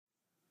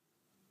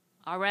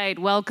All right,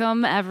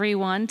 welcome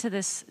everyone to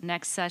this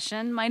next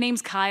session. My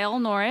name's Kyle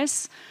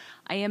Norris.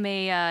 I am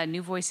a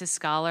New Voices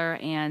scholar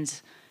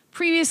and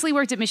previously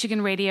worked at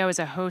Michigan Radio as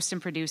a host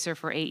and producer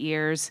for 8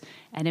 years,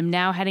 and am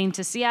now heading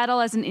to Seattle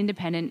as an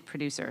independent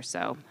producer.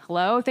 So,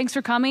 hello, thanks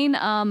for coming.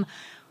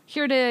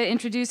 Here to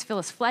introduce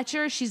Phyllis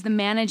Fletcher. She's the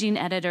managing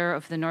editor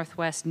of the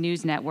Northwest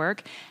News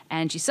Network,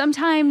 and she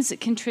sometimes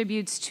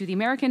contributes to the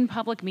American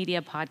public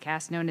media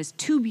podcast known as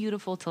Too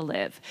Beautiful to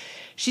Live.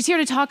 She's here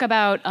to talk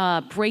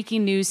about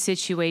breaking news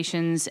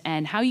situations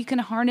and how you can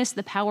harness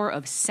the power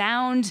of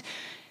sound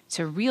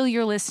to reel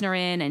your listener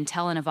in and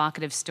tell an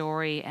evocative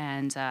story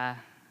and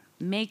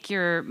make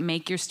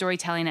your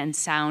storytelling and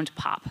sound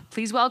pop.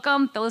 Please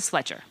welcome Phyllis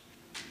Fletcher.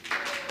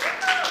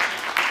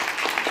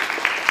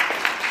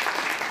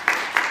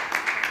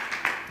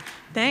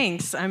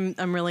 Thanks.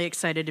 I'm really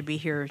excited to be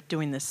here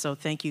doing this. So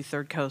thank you,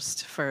 Third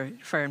Coast, for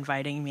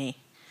inviting me.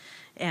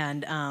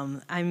 And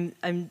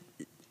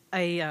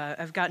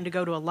I've gotten to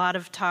go to a lot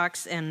of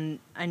talks, and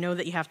I know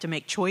that you have to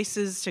make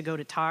choices to go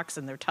to talks,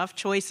 and they're tough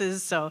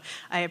choices. So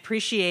I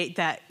appreciate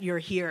that you're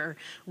here.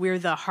 We're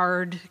the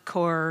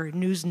hardcore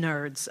news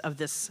nerds of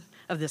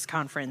this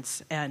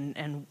conference,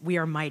 and we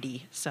are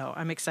mighty. So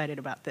I'm excited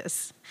about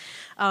this.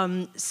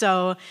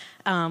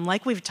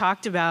 Like we've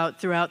talked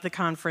about throughout the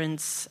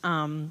conference.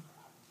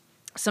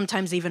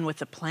 Sometimes even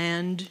with a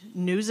planned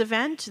news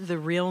event, the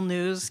real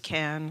news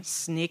can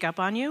sneak up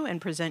on you and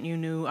present you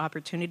new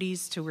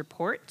opportunities to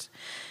report.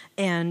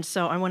 And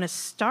so I want to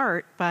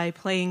start by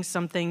playing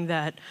something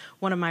that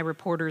one of my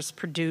reporters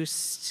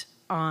produced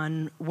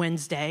on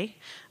Wednesday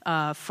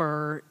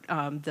for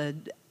the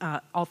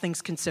All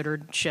Things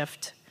Considered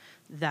shift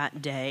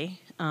that day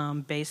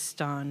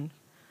based on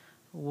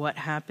what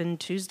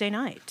happened Tuesday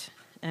night.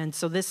 And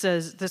so this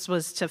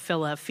was to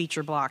fill a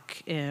feature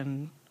block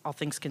in All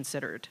Things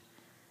Considered.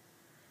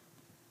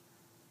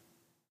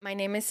 My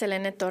name is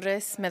Selena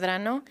Torres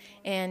Medrano,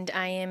 and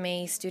I am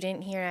a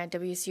student here at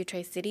WSU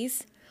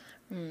Tri-Cities.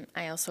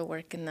 I also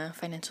work in the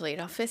financial aid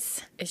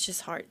office. It's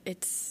just hard.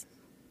 It's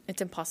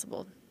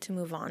impossible to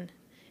move on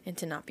and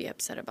to not be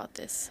upset about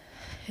this.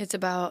 It's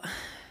about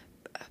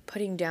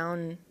putting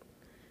down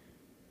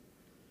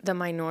the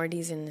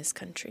minorities in this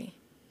country.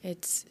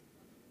 It's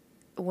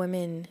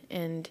women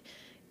and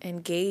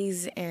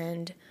gays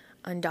and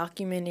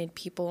undocumented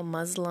people,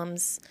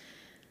 Muslims.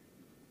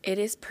 It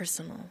is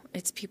personal.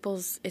 It's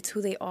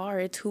who they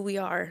are. It's who we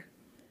are.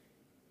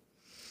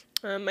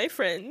 My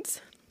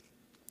friends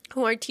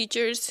who are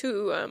teachers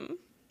who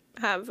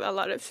have a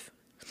lot of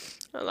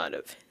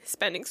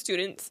Hispanic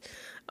students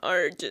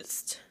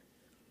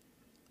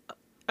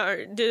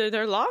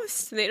they're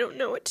lost. They don't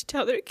know what to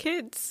tell their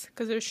kids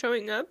because they're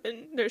showing up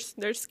and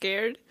they're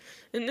scared,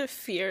 and the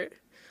fear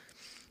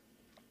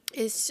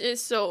is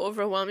just so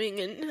overwhelming,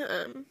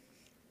 and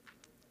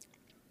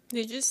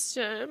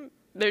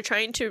they're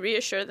trying to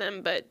reassure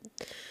them, but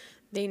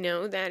they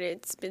know that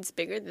it's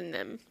bigger than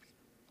them.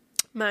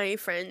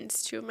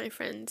 Two of my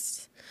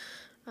friends,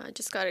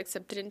 just got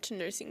accepted into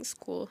nursing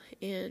school,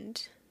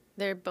 and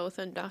they're both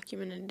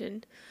undocumented,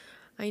 and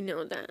I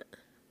know that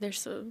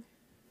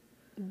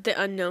the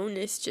unknown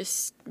is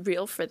just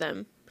real for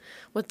them.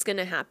 What's going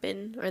to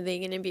happen? Are they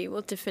going to be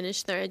able to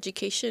finish their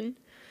education?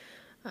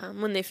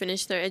 When they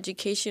finish their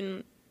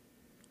education,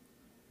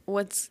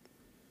 what's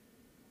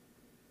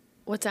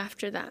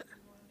after that?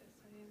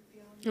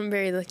 I'm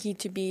very lucky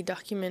to be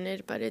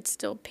documented, but it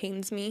still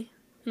pains me.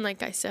 And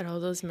like I said,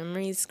 all those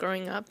memories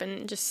growing up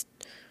and just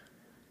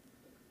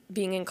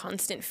being in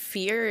constant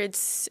fear,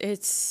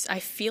 I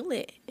feel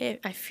it.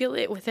 I feel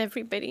it with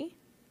everybody.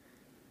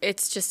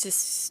 It's just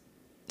this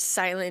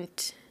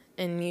silent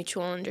and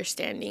mutual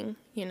understanding,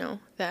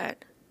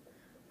 that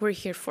we're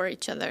here for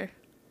each other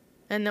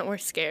and that we're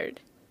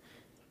scared.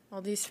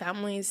 All these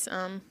families,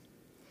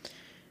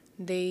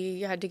 they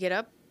had to get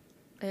up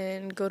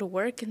and go to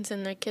work and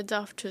send their kids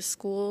off to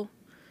school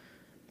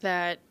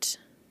that,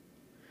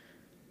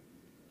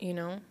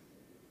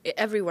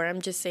 everywhere,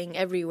 I'm just saying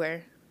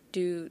everywhere,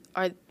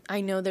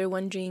 I know they're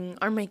wondering,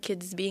 are my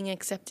kids being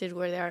accepted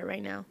where they are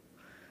right now?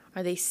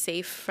 Are they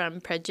safe from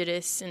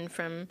prejudice and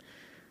from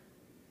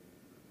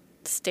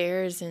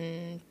stares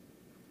and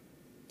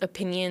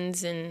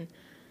opinions and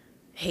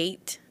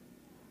hate?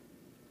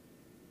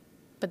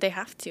 But they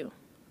have to.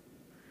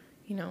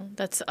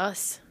 That's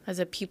us as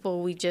a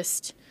people.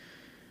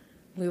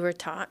 We were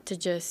taught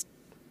to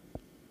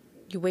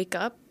you wake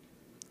up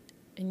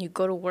and you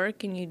go to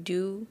work and you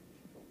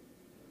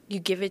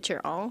give it your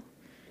all,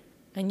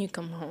 and you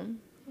come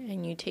home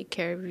and you take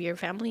care of your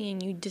family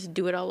and you just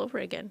do it all over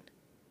again.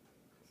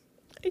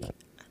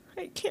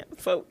 I can't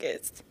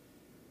focus.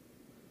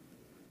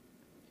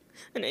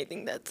 And I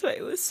think that's why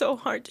it was so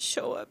hard to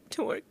show up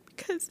to work,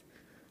 because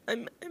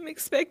I'm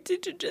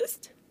expected to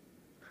just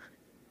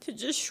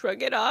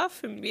shrug it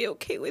off and be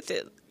okay with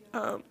it.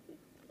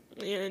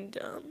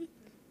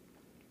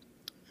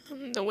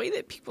 The way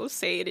that people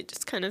say it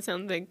just kind of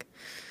sounds like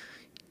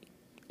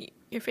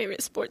your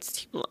favorite sports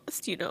team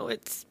lost.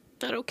 It's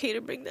not okay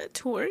to bring that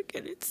to work,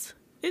 and it's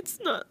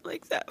not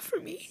like that for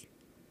me.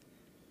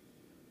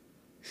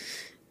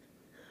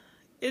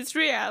 It's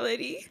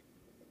reality.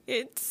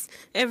 It's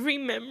every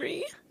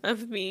memory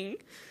of being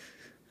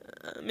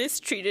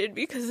mistreated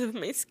because of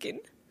my skin.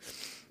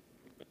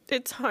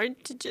 It's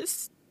hard to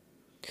just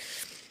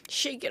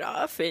shake it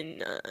off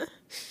and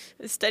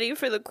study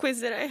for the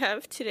quiz that I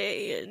have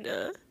today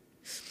and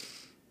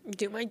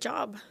do my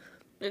job.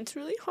 It's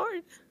really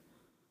hard.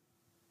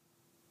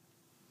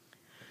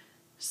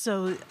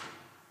 So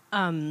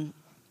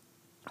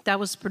that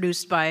was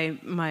produced by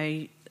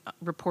my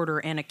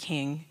reporter, Anna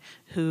King,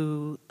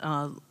 who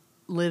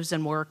lives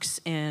and works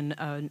in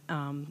an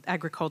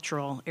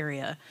agricultural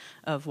area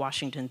of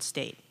Washington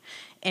State.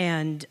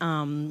 And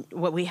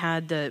what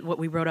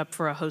we wrote up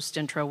for a host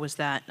intro was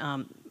that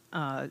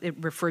it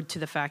referred to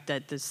the fact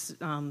that this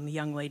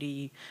young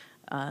lady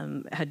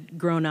had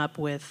grown up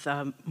with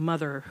a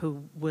mother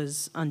who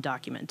was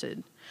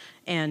undocumented.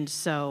 And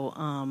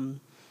so,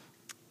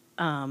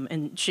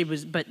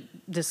 but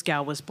this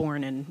gal was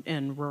born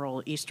in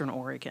rural Eastern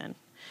Oregon.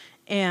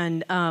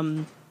 And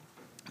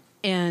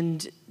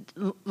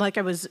like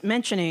I was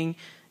mentioning,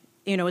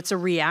 it's a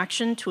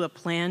reaction to a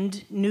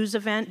planned news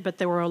event, but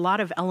there were a lot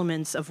of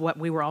elements of what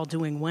we were all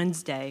doing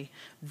Wednesday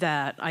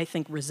that I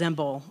think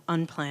resemble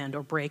unplanned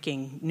or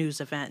breaking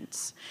news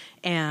events.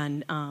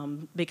 And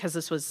because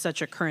this was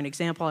such a current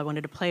example, I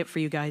wanted to play it for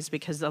you guys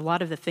because a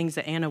lot of the things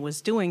that Anna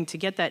was doing to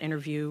get that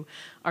interview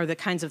are the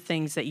kinds of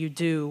things that you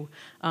do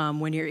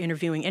when you're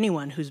interviewing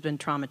anyone who's been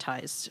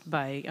traumatized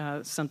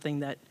by something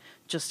that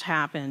just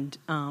happened.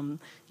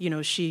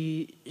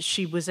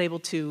 She was able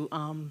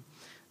to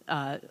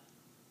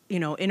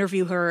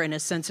interview her in a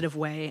sensitive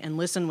way and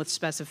listen with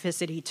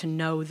specificity to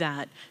know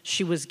that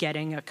she was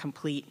getting a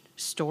complete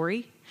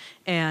story.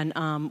 And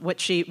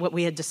what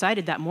we had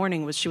decided that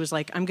morning was she was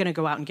like, I'm going to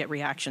go out and get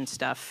reaction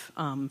stuff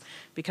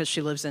because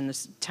she lives in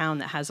this town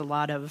that has a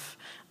lot of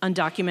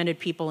undocumented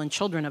people and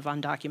children of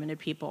undocumented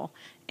people.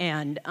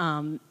 And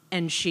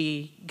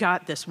she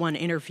got this one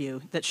interview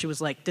that she was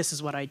like, this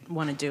is what I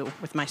want to do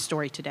with my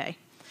story today.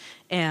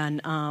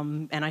 And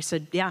I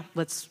said, yeah,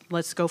 let's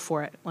go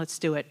for it. Let's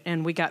do it.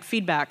 And we got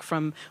feedback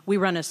we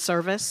run a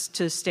service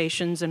to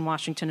stations in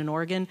Washington and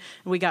Oregon,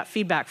 and we got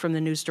feedback from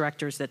the news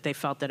directors that they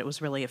felt that it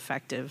was really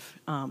effective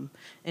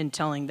in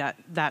telling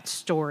that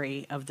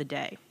story of the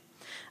day.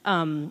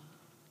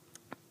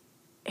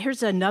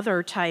 Here's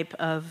another type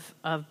of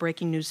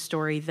breaking news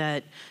story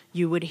that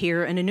you would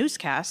hear in a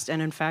newscast,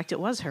 and in fact, it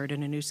was heard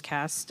in a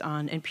newscast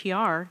on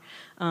NPR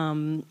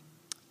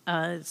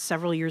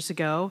several years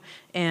ago,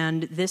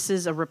 and this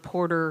is a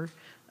reporter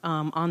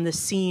on the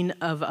scene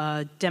of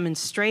a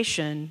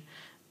demonstration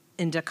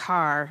in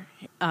Dakar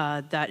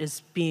that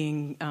is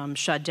being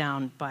shut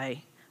down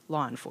by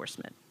law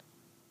enforcement.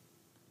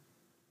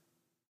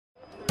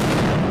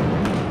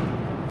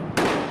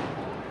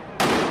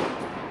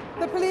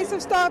 The police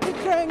have started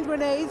throwing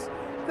grenades.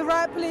 The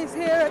riot police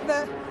here at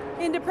the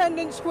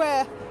Independence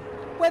Square,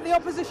 where the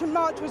opposition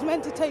march was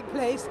meant to take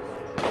place.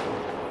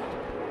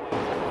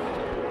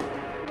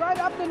 Right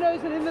up the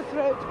nose and in the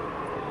throat.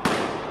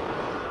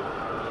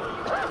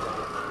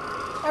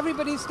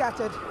 Everybody's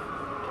scattered.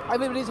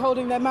 Everybody's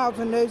holding their mouths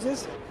and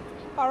noses.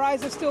 Our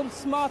eyes are still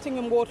smarting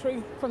and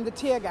watering from the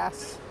tear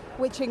gas,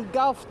 which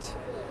engulfed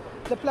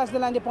the Place de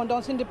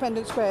l'Indépendance,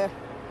 Independence Square,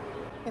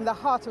 in the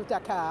heart of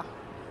Dakar.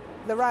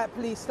 The riot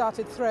police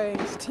started throwing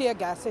tear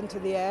gas into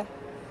the air,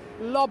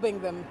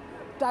 lobbing them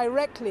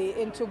directly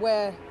into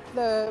where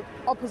the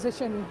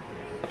opposition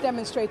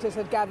demonstrators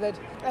had gathered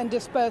and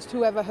dispersed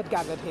whoever had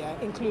gathered here,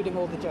 including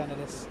all the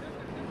journalists.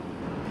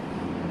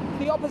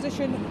 The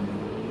opposition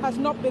has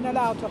not been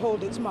allowed to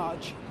hold its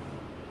march.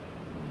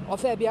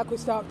 Ophebia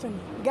Quistarton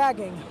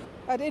gagging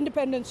at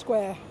Independence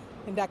Square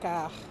in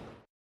Dakar.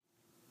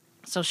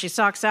 So she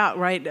socks out,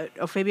 right?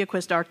 Ophebia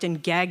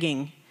Quistarton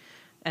gagging,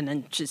 and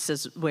then she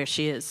says where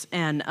she is.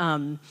 And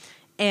I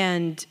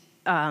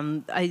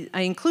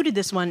included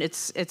this one.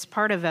 It's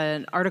part of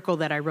an article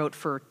that I wrote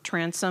for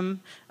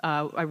Transom.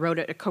 I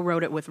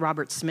co-wrote it with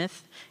Robert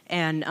Smith,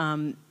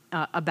 and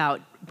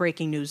about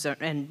breaking news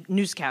and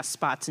newscast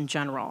spots in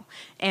general.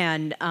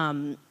 And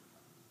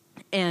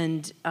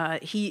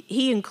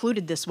he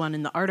included this one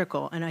in the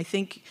article, and I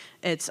think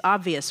it's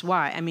obvious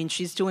why. I mean,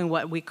 she's doing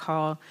what we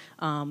call,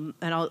 and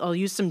I'll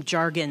use some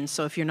jargon,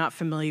 so if you're not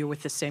familiar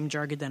with the same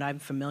jargon that I'm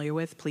familiar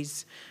with,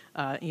 please,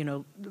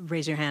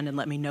 raise your hand and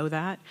let me know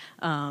that.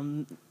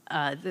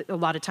 A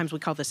lot of times we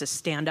call this a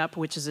stand-up,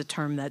 which is a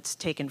term that's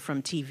taken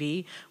from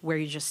TV, where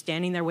you're just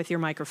standing there with your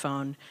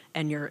microphone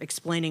and you're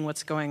explaining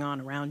what's going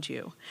on around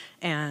you.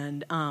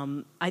 And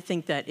I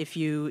think that if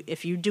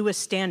you do a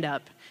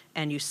stand-up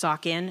and you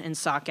sock in and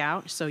sock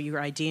out, so you're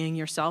IDing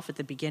yourself at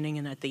the beginning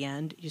and at the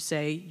end, you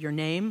say your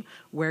name,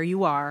 where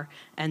you are,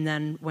 and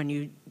then when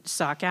you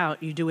sock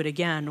out, you do it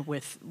again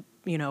with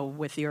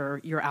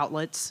your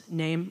outlet's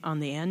name on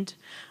the end,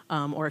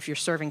 or if you're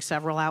serving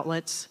several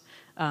outlets,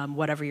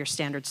 whatever your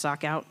standard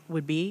sock out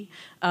would be,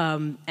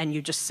 and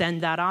you just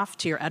send that off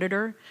to your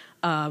editor.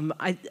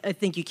 I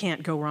think you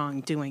can't go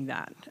wrong doing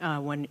that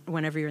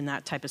whenever you're in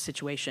that type of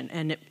situation.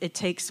 And it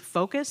takes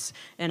focus,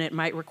 and it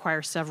might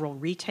require several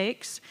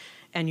retakes.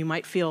 and you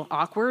might feel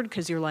awkward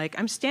because you're like,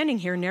 I'm standing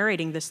here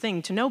narrating this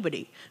thing to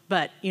nobody,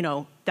 but,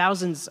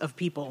 thousands of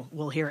people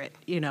will hear it,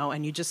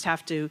 and you just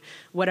have to,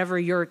 whatever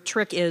your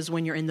trick is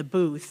when you're in the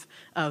booth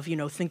of,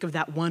 think of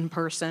that one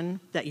person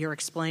that you're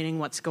explaining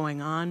what's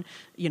going on,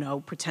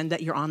 pretend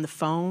that you're on the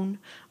phone,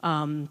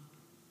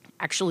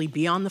 actually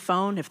be on the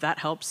phone if that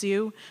helps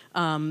you,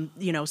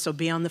 so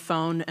be on the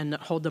phone and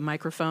hold the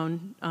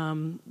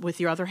microphone with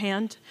your other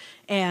hand,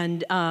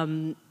 and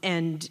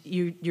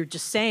you're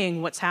just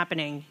saying what's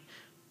happening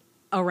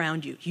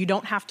around you. You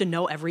don't have to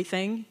know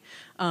everything.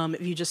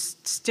 If you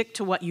just stick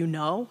to what you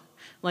know,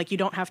 like you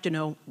don't have to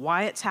know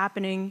why it's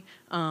happening.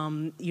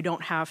 You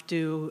don't have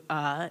to,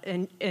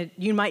 and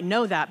you might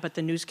know that, but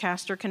the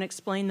newscaster can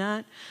explain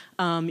that.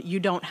 You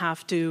don't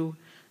have to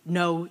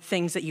know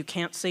things that you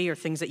can't see or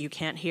things that you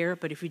can't hear,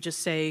 but if you just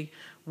say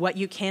what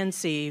you can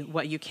see,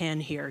 what you can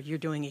hear, you're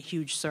doing a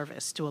huge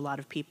service to a lot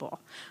of people.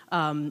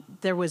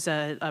 There was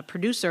a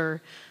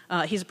producer,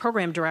 he's a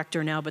program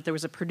director now, but there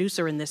was a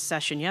producer in this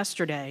session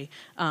yesterday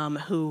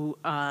who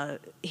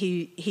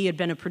he had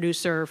been a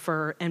producer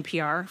for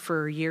NPR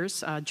for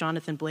years,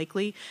 Jonathan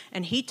Blakely,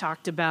 and he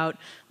talked about,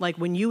 like,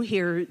 when you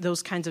hear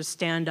those kinds of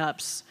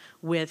stand-ups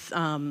with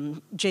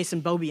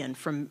Jason Beaubien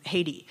from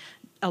Haiti,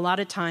 a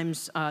lot of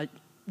times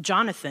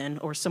Jonathan,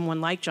 or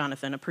someone like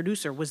Jonathan, a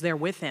producer, was there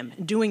with him,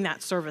 doing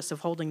that service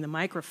of holding the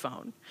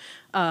microphone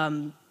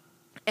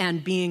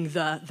and being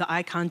the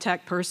eye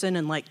contact person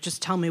and like,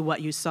 just tell me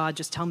what you saw,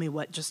 just tell me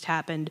what just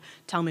happened,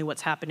 tell me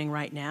what's happening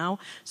right now.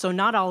 So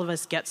not all of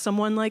us get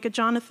someone like a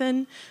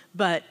Jonathan,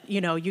 but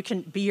you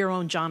can be your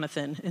own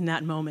Jonathan in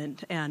that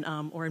moment, and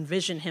or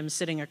envision him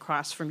sitting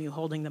across from you,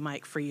 holding the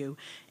mic for you,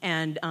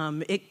 and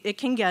it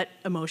can get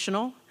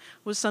emotional.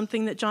 Was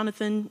something that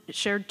Jonathan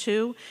shared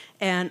too,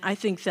 and I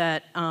think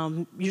that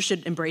you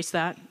should embrace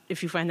that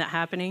if you find that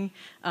happening.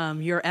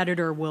 Your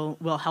editor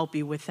will help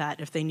you with that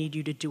if they need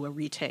you to do a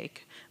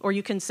retake, or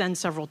you can send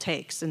several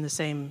takes in the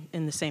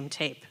same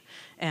tape,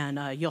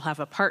 and you'll have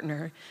a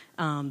partner.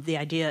 The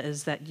idea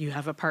is that you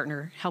have a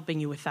partner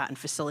helping you with that and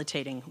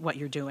facilitating what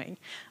you're doing.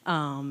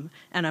 And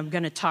I'm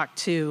going to talk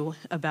too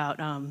about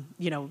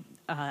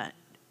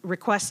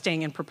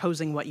requesting and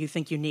proposing what you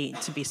think you need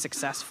to be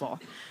successful.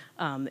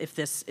 If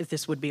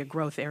this would be a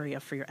growth area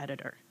for your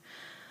editor.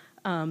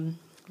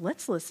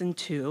 Let's listen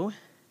to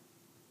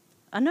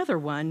another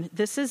one.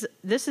 This is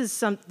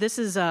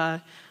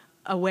a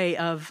way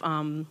of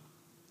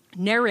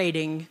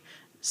narrating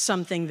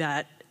something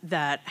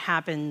that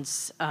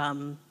happens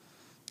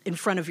in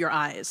front of your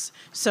eyes.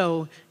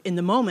 So in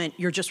the moment,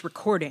 you're just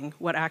recording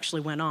what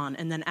actually went on,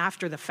 and then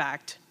after the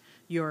fact,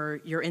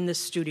 you're in this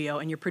studio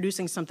and you're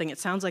producing something. It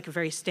sounds like a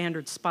very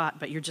standard spot,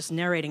 but you're just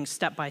narrating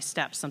step by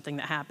step something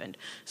that happened.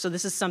 So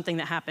this is something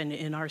that happened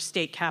in our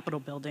state capitol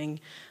building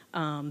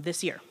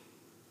this year.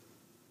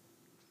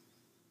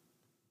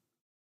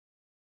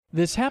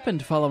 This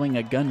happened following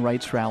a gun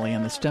rights rally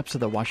on the steps of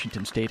the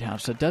Washington State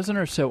House. A dozen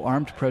or so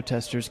armed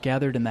protesters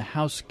gathered in the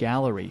House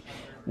gallery.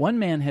 One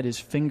man had his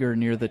finger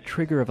near the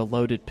trigger of a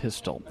loaded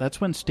pistol. That's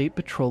when State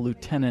Patrol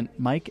Lieutenant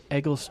Mike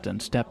Eggleston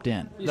stepped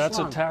in. That's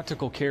a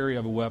tactical carry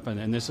of a weapon,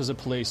 and this is a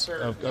place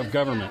of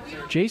government.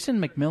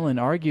 Jason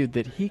McMillan argued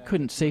that he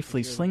couldn't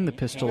safely sling the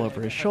pistol over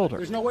his shoulder.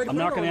 I'm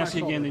not going to ask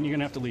you again, then you're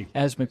going to have to leave.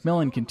 As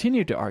McMillan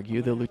continued to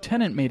argue, the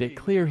lieutenant made it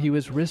clear he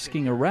was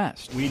risking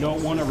arrest. We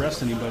don't want to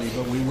arrest anybody,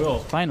 but we will.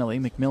 Finally,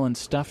 McMillan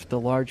stuffed the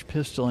large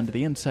pistol into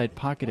the inside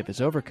pocket of his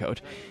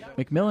overcoat.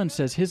 McMillan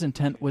says his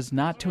intent was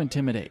not to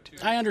intimidate.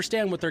 I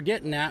understand what they're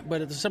getting at,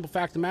 but the simple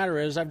fact of the matter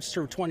is I've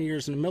served 20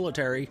 years in the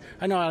military.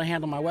 I know how to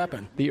handle my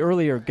weapon. The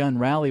earlier gun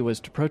rally was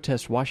to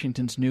protest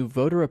Washington's new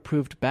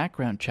voter-approved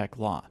background check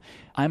law.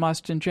 I'm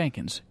Austin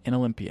Jenkins in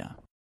Olympia.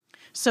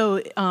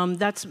 So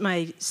that's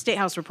my State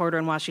House reporter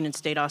in Washington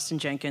State, Austin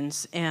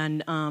Jenkins.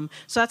 And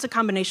so that's a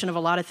combination of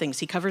a lot of things.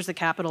 He covers the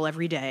Capitol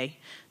every day.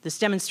 This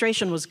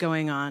demonstration was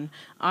going on.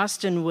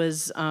 Austin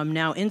was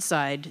now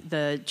inside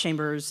the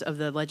chambers of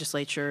the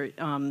legislature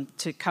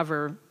to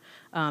cover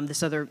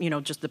this other,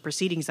 just the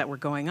proceedings that were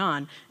going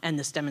on, and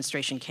this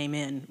demonstration came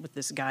in with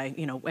this guy,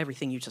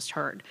 everything you just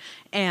heard,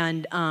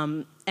 and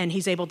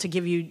he's able to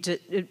give you.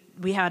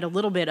 We had a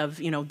little bit of,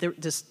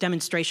 this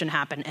demonstration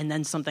happened, and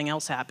then something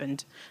else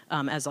happened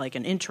as like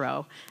an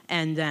intro,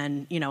 and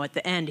then at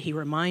the end he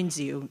reminds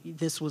you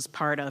this was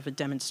part of a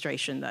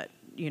demonstration that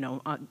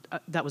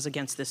that was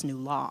against this new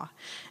law,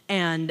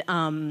 and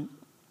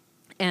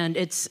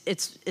it's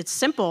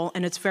simple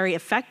and it's very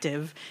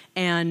effective.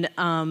 And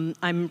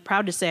I'm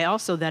proud to say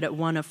also that it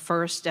won a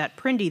first at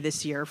Prindy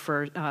this year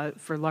for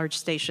large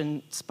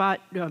station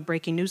spot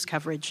breaking news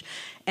coverage.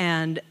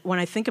 And when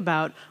I think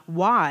about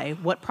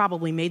what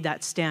probably made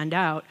that stand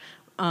out,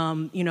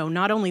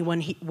 not only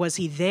was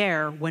he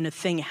there when a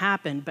thing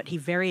happened, but he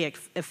very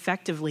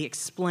effectively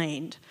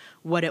explained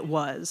what it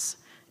was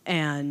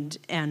and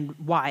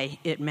why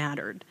it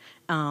mattered.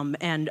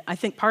 And I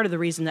think part of the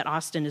reason that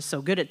Austin is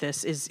so good at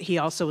this is he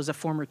also is a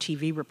former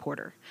TV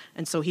reporter,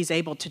 and so he's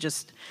able to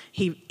just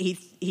he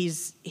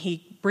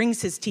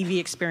brings his TV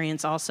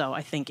experience also,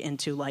 I think,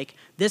 into like,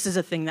 this is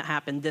a thing that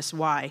happened, this is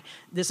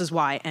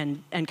why,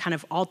 and kind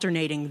of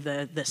alternating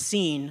the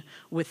scene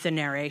with the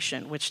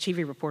narration, which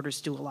TV reporters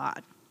do a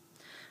lot.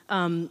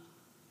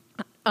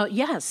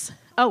 Yes.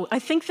 Oh, I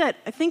think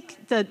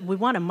that we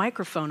want a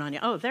microphone on you.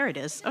 Oh, there it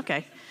is.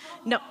 Okay.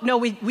 No,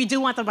 we do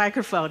want the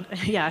microphone.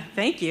 Yeah,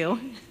 thank you.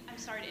 I'm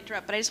sorry to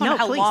interrupt, but I just want to know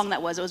how please. long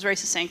that was. It was very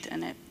succinct,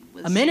 and it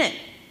was... A minute.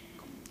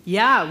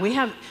 Yeah, we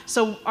have...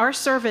 So our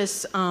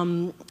service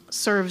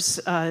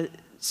serves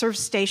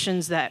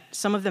stations that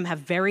some of them have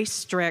very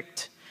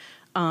strict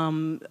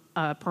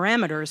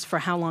parameters for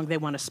how long they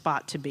want a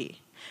spot to be.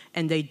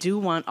 And they do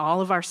want all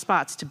of our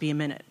spots to be a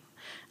minute.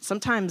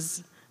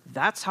 Sometimes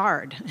that's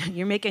hard.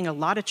 You're making a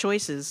lot of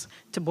choices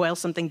to boil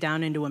something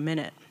down into a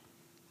minute.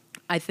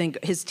 I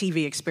think his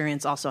TV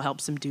experience also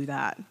helps him do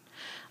that.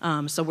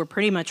 So we're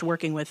pretty much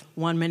working with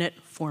 1 minute,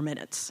 4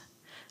 minutes.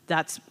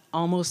 That's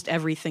almost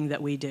everything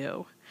that we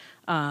do.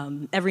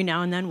 Every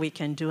now and then we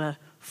can do a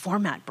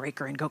format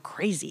breaker and go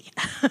crazy.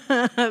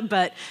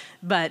 but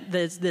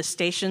the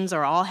stations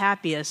are all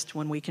happiest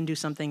when we can do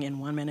something in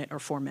 1 minute or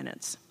 4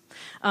 minutes.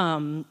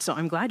 So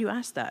I'm glad you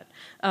asked that.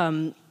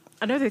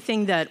 Another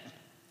thing that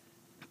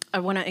I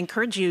want to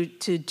encourage you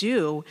to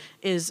do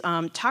is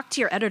talk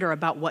to your editor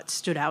about what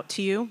stood out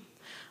to you.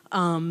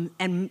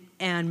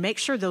 And make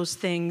sure those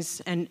things,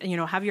 and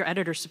have your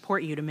editor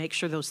support you to make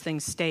sure those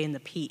things stay in the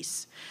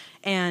piece.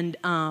 And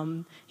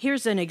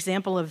here's an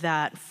example of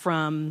that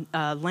from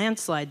a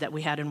landslide that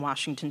we had in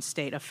Washington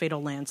State, a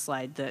fatal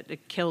landslide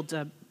that killed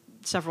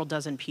several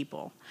dozen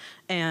people.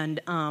 And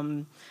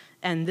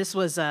this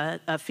was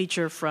a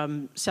feature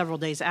from several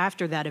days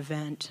after that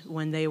event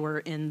when they were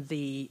in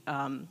the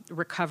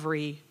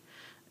recovery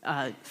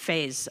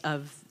phase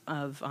of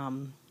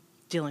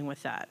dealing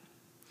with that.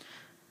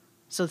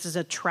 So this is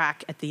a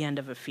track at the end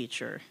of a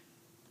feature.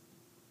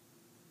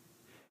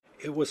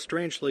 It was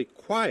strangely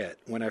quiet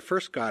when I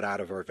first got out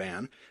of our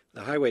van.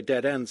 The highway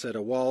dead ends at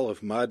a wall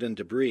of mud and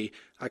debris.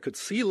 I could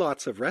see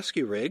lots of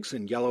rescue rigs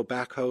and yellow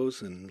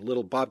backhoes and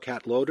little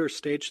bobcat loaders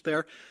staged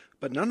there,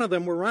 but none of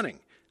them were running.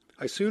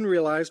 I soon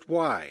realized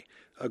why.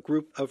 A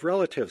group of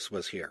relatives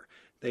was here.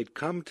 They'd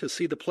come to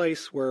see the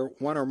place where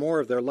one or more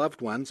of their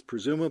loved ones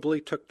presumably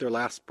took their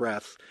last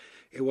breaths.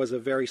 It was a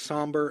very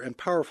somber and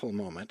powerful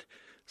moment.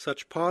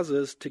 Such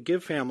pauses to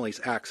give families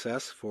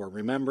access for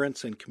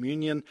remembrance and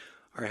communion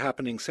are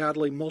happening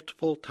sadly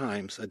multiple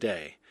times a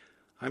day.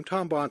 I'm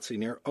Tom Bonsi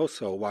near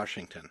Oso,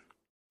 Washington.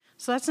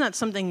 So that's not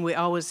something we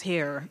always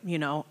hear,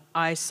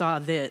 I saw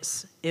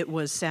this, it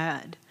was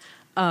sad.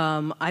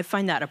 I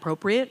find that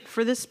appropriate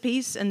for this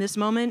piece and this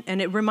moment,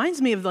 and it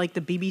reminds me of like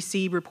the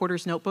BBC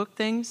Reporter's Notebook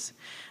things.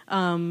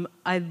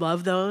 I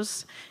love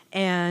those.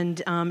 And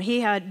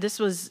this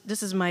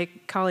is my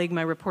colleague,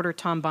 my reporter,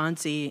 Tom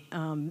Bonsi,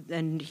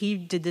 and he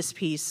did this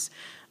piece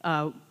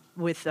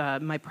with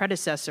my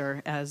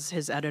predecessor as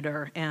his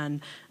editor.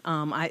 And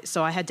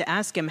so I had to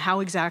ask him,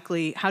 how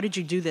did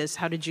you do this?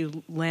 How did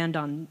you land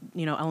on,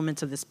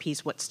 elements of this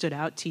piece? What stood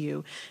out to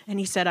you? And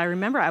he said, I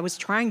remember I was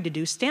trying to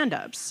do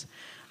stand-ups,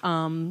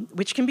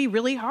 which can be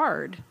really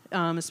hard,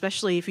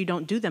 especially if you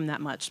don't do them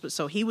that much.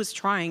 So he was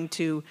trying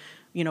to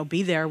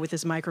be there with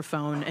his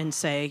microphone and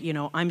say,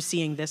 I'm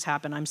seeing this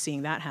happen, I'm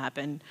seeing that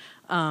happen.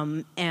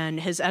 And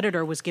his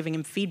editor was giving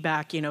him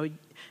feedback,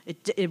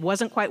 it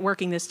wasn't quite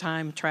working this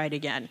time, try it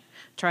again.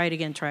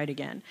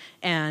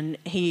 And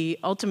he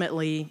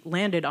ultimately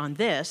landed on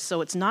this,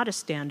 so it's not a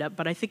stand-up,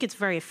 but I think it's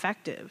very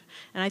effective.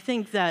 And I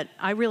think that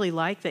I really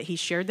like that he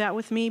shared that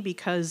with me,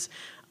 because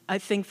I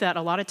think that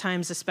a lot of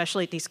times,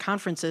 especially at these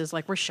conferences,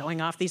 like, we're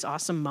showing off these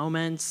awesome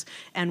moments,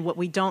 and what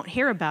we don't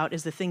hear about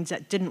is the things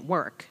that didn't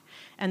work.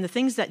 And the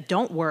things that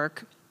don't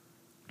work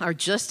are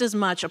just as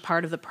much a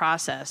part of the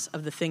process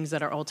of the things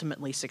that are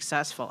ultimately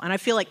successful. And I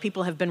feel like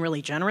people have been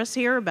really generous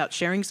here about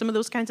sharing some of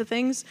those kinds of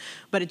things,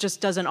 but it just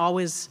doesn't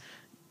always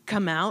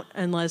come out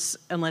unless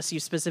you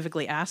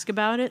specifically ask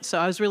about it. So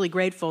I was really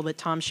grateful that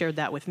Tom shared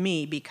that with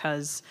me,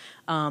 because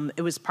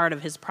it was part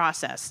of his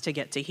process to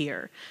get to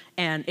here.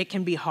 And it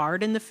can be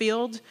hard in the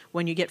field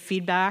when you get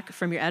feedback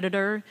from your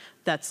editor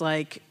that's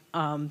like,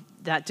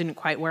 that didn't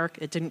quite work,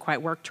 it didn't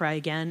quite work, try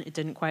again, it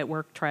didn't quite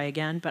work, try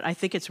again. But I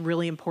think it's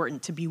really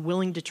important to be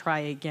willing to try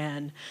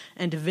again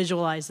and to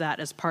visualize that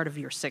as part of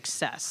your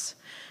success.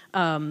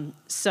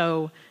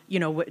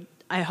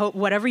 I hope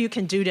whatever you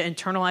can do to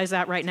internalize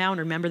that right now and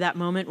remember that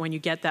moment when you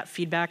get that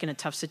feedback in a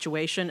tough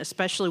situation,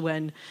 especially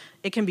when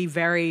it can be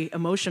very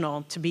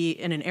emotional to be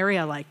in an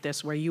area like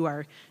this where you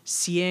are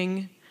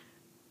seeing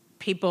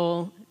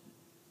people,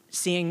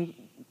 seeing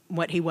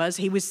what he was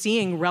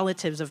seeing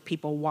relatives of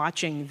people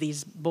watching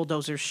these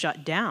bulldozers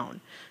shut down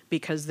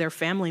because their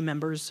family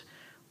members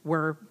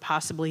were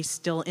possibly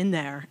still in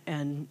there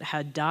and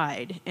had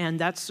died. And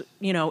that's,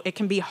 it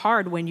can be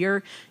hard when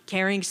you're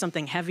carrying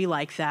something heavy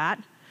like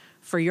that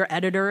for your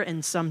editor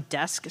in some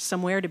desk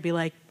somewhere to be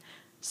like,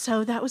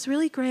 So that was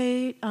really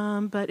great,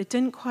 but it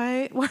didn't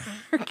quite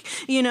work.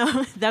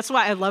 That's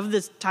why I love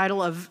this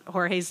title of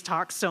Jorge's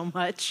talk so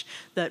much,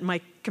 that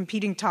my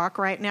competing talk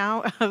right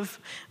now of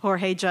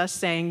Jorge just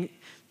saying,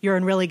 you're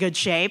in really good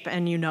shape,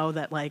 and you know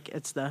that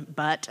it's the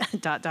but, ...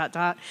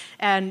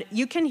 And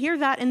you can hear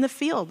that in the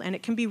field, and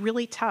it can be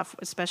really tough,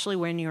 especially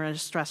when you're in a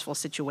stressful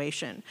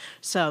situation.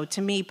 So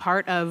to me,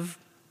 part of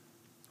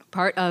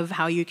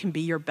how you can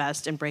be your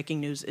best in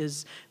breaking news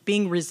is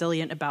being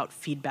resilient about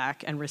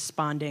feedback and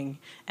responding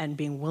and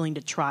being willing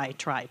to try.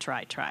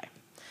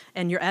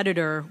 And your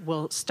editor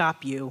will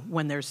stop you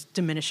when there's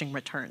diminishing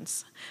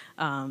returns.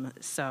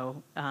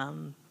 So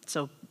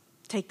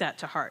take that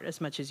to heart as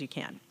much as you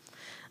can.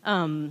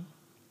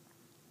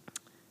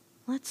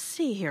 Let's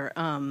see here.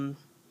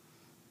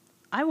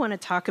 I want to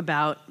talk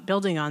about,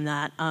 building on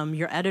that,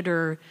 your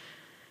editor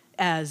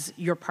as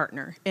your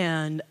partner.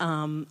 And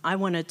I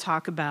want to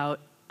talk about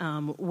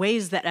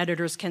ways that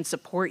editors can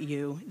support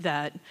you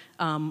that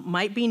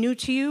might be new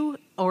to you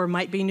or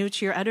might be new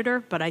to your editor,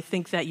 but I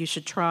think that you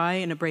should try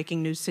in a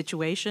breaking news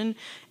situation.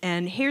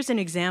 And here's an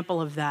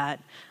example of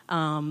that.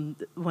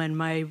 When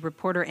my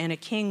reporter Anna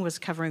King was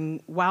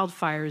covering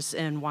wildfires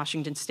in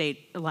Washington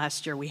State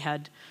last year, we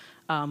had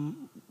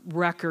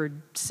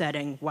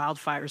record-setting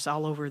wildfires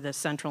all over the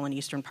central and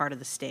eastern part of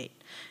the state.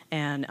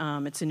 And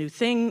it's a new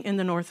thing in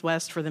the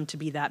Northwest for them to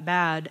be that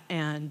bad,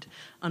 and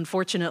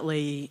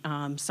unfortunately,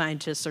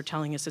 scientists are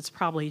telling us it's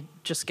probably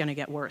just going to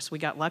get worse. We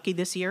got lucky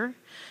this year,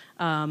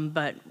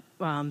 but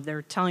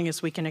they're telling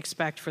us we can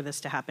expect for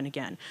this to happen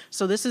again.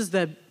 So this is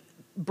the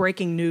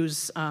breaking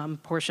news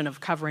portion of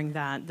covering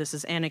that. This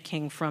is Anna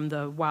King from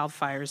the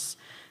wildfires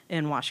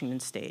in Washington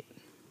State.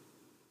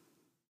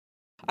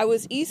 I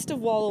was east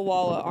of Walla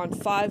Walla on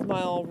 5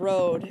 Mile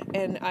Road,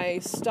 and I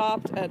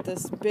stopped at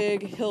this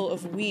big hill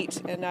of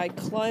wheat, and I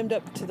climbed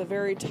up to the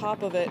very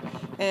top of it,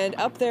 and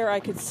up there I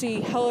could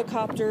see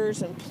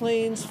helicopters and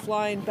planes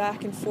flying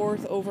back and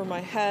forth over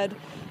my head,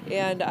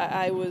 and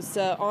I was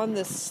on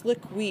this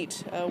slick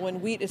wheat. When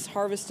wheat is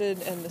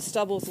harvested and the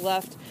stubble's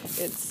left,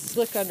 it's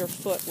slick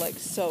underfoot like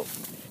soap.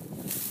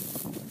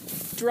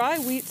 Dry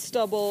wheat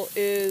stubble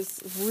is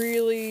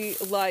really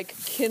like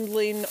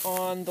kindling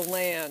on the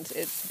land.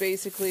 It's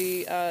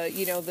basically,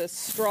 the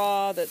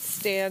straw that's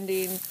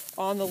standing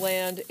on the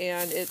land,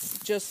 and it's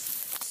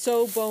just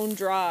so bone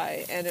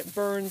dry, and it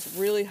burns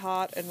really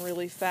hot and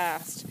really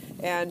fast.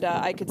 And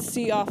I could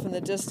see off in the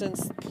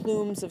distance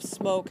plumes of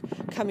smoke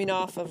coming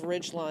off of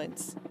ridge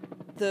lines.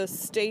 The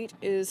state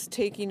is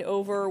taking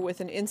over with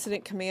an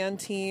incident command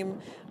team.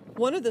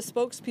 One of the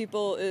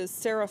spokespeople is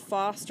Sarah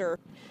Foster.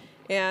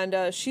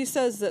 And she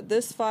says that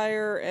this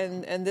fire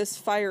and this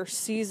fire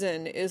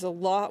season is a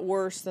lot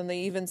worse than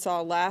they even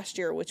saw last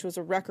year, which was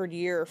a record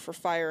year for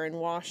fire in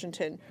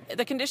Washington.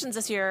 The conditions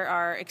this year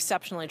are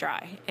exceptionally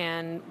dry,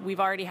 and we've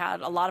already had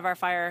a lot of our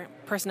fire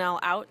personnel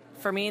out.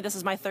 For me, this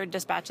is my third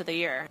dispatch of the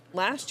year.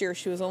 Last year,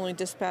 she was only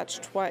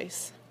dispatched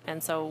twice.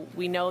 And so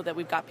we know that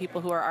we've got people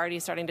who are already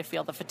starting to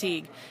feel the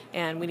fatigue,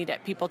 and we need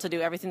people to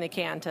do everything they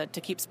can to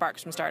keep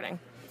sparks from starting.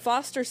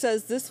 Foster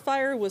says this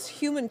fire was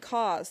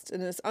human-caused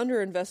and is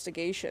under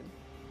investigation.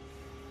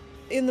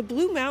 In the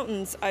Blue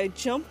Mountains, I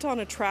jumped on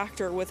a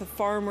tractor with a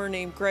farmer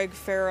named Greg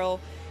Farrell,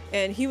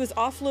 and he was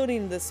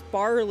offloading this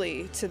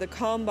barley to the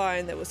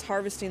combine that was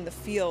harvesting the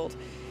field.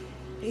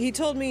 He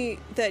told me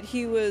that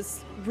he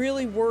was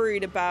really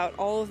worried about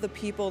all of the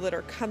people that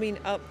are coming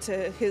up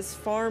to his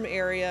farm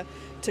area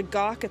to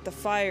gawk at the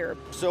fire.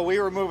 So we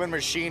were moving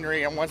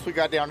machinery, and once we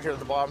got down here to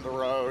the bottom of the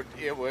road,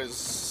 it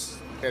was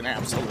an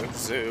absolute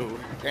zoo,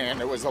 and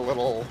it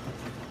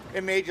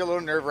made you a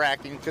little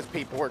nerve-wracking because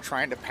people were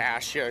trying to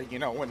pass you,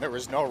 when there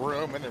was no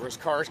room and there was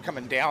cars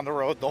coming down the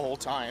road the whole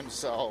time.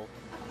 So,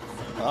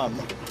 oh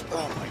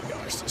my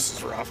gosh, this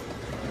is rough.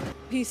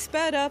 He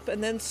sped up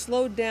and then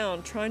slowed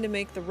down, trying to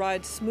make the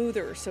ride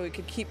smoother so he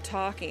could keep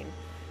talking.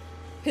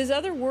 His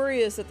other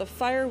worry is that the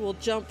fire will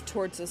jump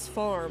towards his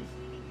farm.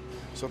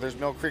 So there's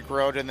Mill Creek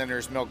Road and then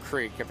there's Mill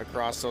Creek. If it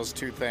crossed those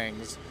two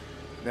things,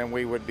 then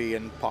we would be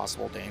in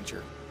possible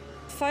danger.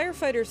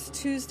 Firefighters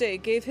Tuesday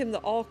gave him the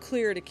all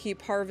clear to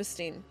keep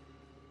harvesting.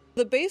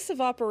 The base of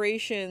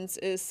operations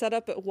is set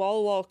up at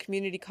Walla Walla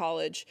Community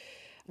College.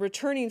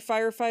 Returning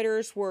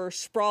firefighters were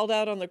sprawled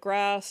out on the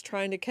grass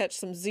trying to catch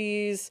some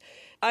Z's.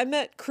 I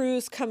met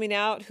crews coming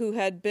out who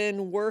had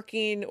been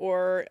working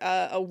or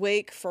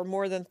awake for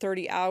more than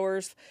 30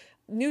 hours.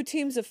 New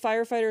teams of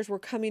firefighters were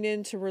coming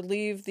in to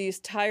relieve these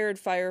tired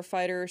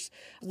firefighters,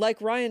 like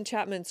Ryan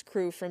Chapman's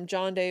crew from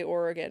John Day,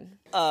 Oregon.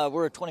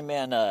 We're a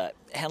 20-man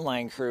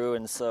handline crew,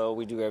 and so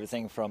we do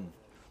everything from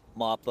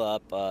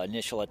mop-up,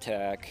 initial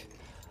attack.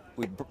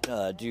 We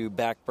do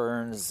back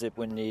burns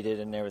when needed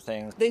and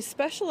everything. They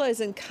specialize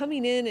in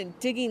coming in and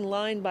digging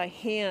line by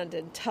hand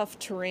in tough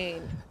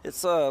terrain.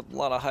 It's a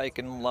lot of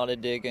hiking, a lot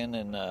of digging,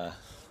 and a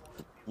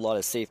lot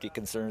of safety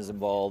concerns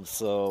involved,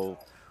 so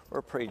we're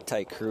a pretty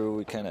tight crew.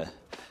 We kind of,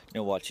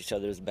 watch each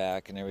other's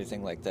back and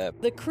everything like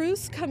that. The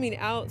crews coming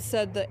out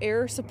said the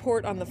air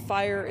support on the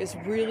fire is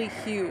really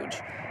huge.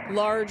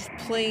 large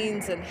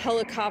planes and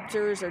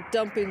helicopters are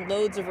dumping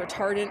loads of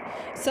retardant.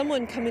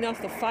 Someone coming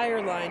off the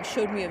fire line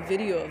showed me a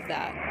video of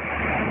that.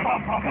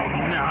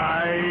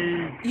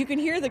 Nice. You can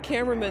hear the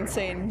cameraman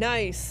saying,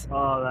 "Nice."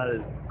 Oh, that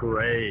is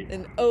great.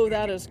 And, "Oh,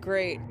 that is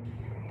great."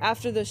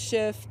 After the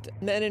shift,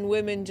 men and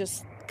women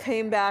just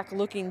came back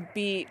looking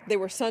beat. They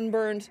were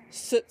sunburned,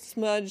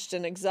 soot-smudged,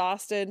 and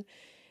exhausted.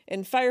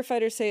 And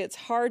firefighters say it's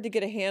hard to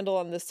get a handle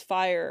on this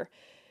fire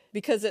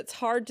because it's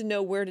hard to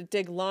know where to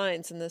dig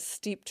lines in this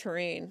steep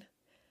terrain.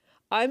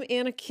 I'm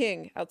Anna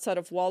King, outside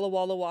of Walla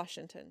Walla,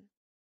 Washington.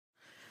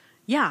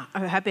 Yeah,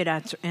 I'm happy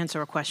to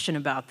answer a question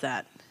about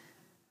that.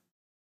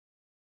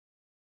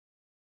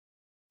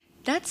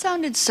 That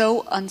sounded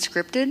so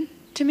unscripted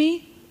to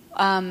me.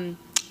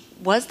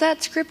 Was that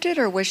scripted,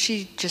 or was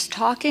she just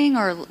talking,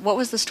 or what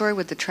was the story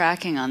with the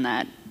tracking on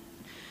that?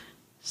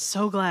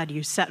 So glad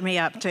you set me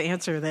up to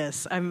answer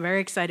this. I'm very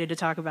excited to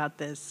talk about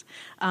this.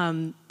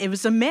 It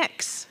was a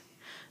mix.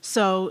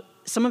 So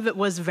some of it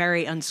was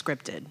very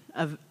unscripted.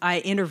 I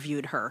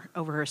interviewed her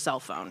over her cell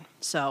phone.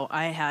 So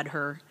I had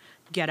her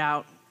get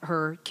out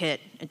her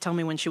kit and tell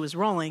me when she was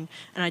rolling,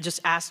 and I just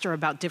asked her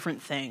about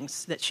different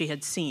things that she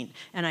had seen.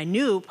 And I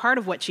knew part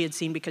of what she had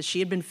seen because she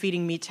had been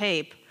feeding me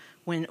tape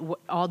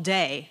all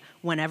day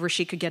whenever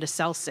she could get a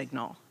cell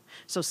signal.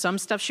 So some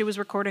stuff she was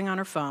recording on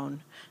her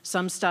phone,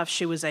 some stuff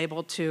she was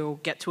able to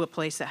get to a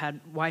place that had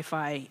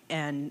Wi-Fi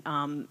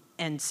and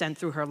send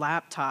through her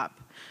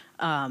laptop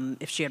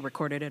if she had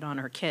recorded it on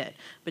her kit.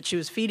 But she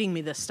was feeding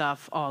me this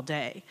stuff all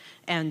day.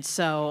 And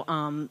so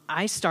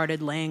I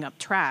started laying up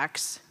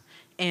tracks,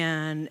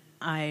 and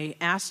I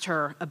asked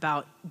her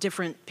about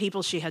different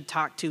people she had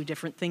talked to,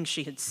 different things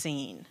she had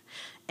seen.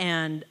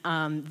 And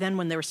then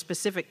when there were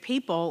specific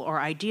people or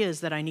ideas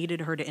that I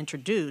needed her to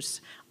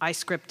introduce, I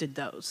scripted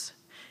those.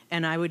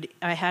 And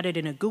I had it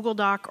in a Google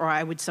Doc, or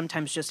I would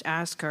sometimes just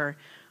ask her,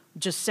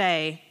 just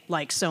say,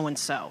 like,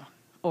 so-and-so,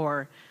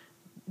 or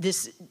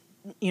this,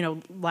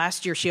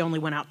 last year she only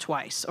went out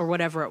twice, or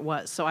whatever it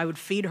was. So I would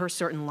feed her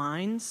certain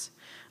lines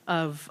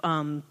of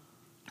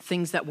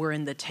things that were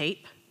in the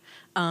tape.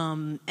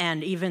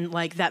 And even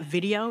like that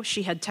video,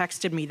 she had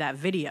texted me that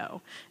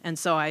video. And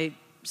so I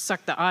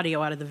sucked the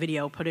audio out of the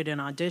video, put it in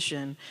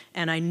Audition,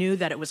 and I knew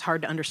that it was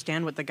hard to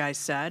understand what the guy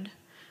said.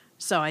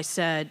 So I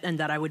said, and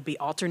that I would be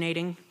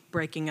alternating,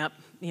 breaking up,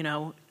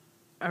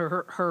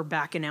 her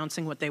back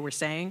announcing what they were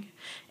saying.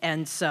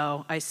 And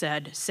so I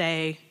said,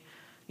 say,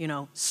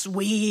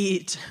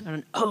 sweet,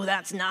 and oh,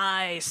 that's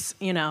nice,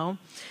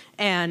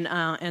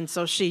 And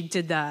so she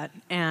did that,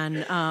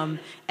 and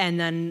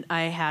then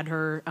I had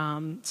her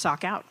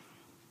sock out.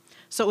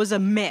 So it was a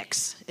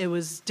mix. It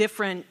was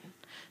different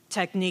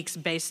techniques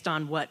based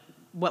on what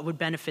would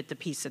benefit the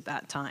piece at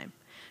that time.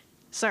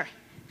 Sir.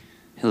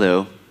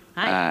 Hello.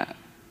 Hi.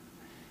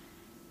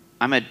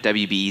 I'm at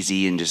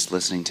WBEZ, and just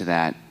listening to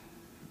that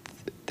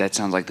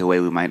sounds like the way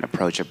we might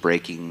approach a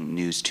breaking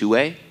news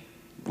two-way.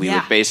 We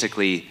would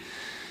basically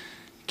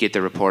get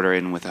the reporter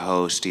in with a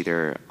host,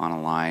 either on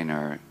a line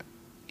or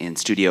in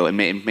studio, and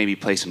maybe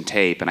play some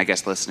tape. And I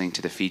guess listening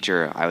to the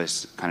feature, I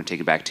was kind of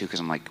taken back too, because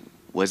I'm like,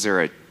 was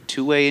there a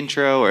two-way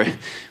intro?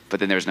 But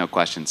then there was no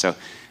question. So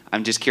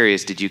I'm just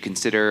curious, did you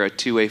consider a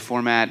two-way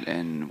format,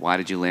 and why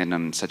did you land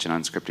on such an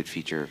unscripted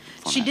feature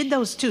format? She did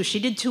those too. She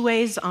did two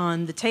ways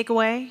on The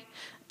Takeaway,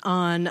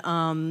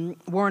 on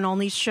Warren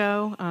Olney's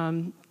show,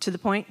 To the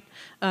Point.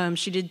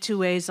 She did two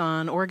ways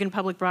on Oregon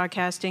Public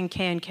Broadcasting,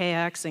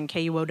 KNKX, and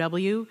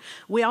KUOW.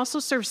 We also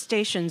serve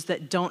stations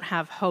that don't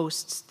have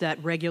hosts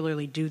that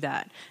regularly do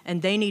that,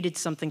 and they needed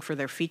something for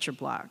their feature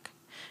block.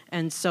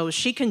 And so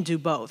she can do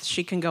both.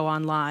 She can go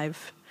on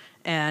live,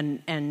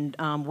 and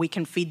we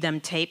can feed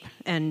them tape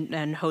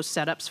and host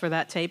setups for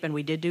that tape, and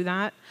we did do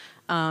that.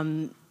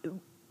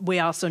 We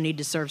also need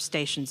to serve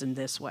stations in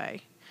this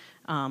way.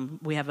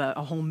 We have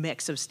a whole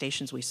mix of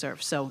stations we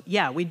serve. So,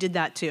 yeah, we did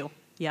that too.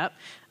 Yep.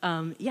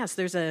 Yes,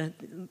 there's a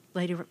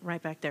lady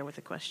right back there with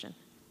a question.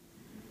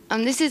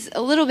 This is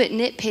a little bit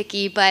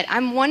nitpicky, but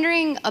I'm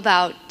wondering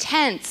about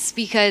tense,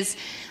 because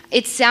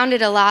it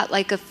sounded a lot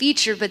like a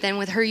feature, but then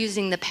with her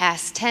using the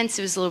past tense,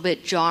 it was a little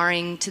bit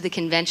jarring to the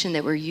convention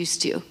that we're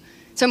used to.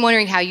 So I'm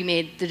wondering how you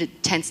made the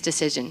tense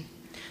decision.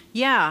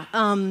 Yeah.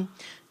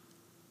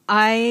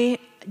 I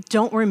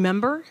don't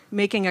remember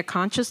making a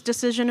conscious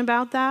decision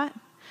about that.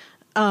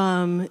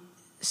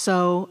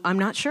 So I'm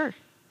not sure.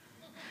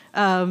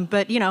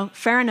 But,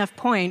 fair enough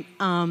point.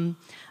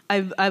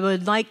 I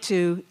would like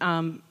to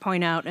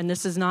point out, and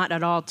this is not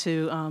at all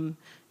to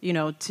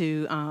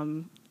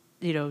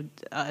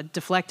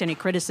deflect any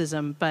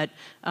criticism, but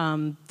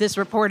this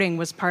reporting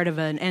was part of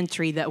an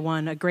entry that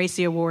won a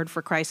Gracie Award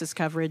for crisis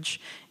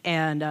coverage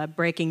and a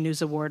Breaking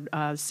News Award,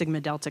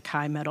 Sigma Delta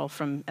Chi medal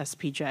from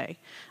SPJ.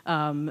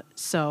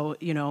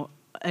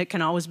 It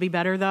can always be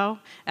better, though,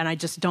 and I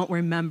just don't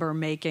remember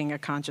making a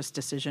conscious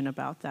decision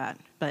about that.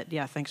 But,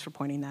 yeah, thanks for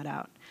pointing that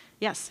out.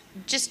 Yes?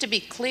 Just to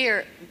be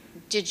clear,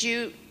 did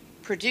you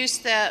produce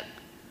that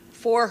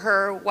for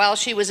her while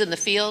she was in the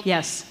field?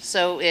 Yes.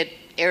 So it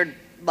aired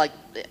like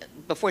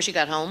before she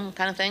got home,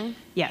 kind of thing?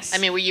 Yes. I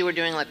mean, you were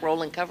doing like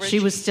rolling coverage? She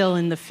was still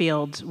in the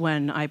field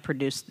when I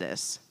produced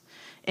this.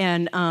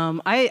 And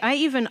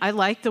I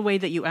like the way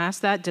that you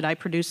asked that. Did I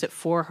produce it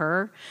for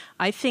her?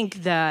 I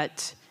think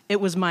that it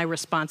was my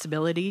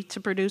responsibility to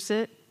produce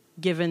it,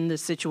 given the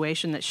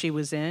situation that she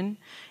was in.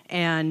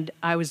 And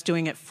I was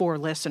doing it for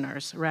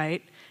listeners,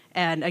 right?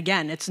 And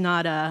again, it's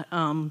not a,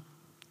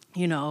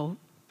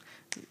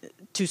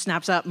 two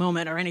snaps up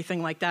moment or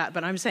anything like that.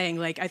 But I'm saying,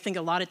 like, I think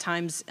a lot of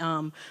times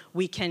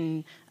we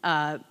can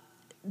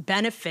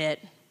benefit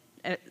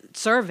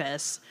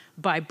service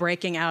by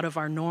breaking out of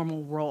our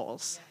normal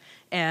roles.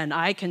 And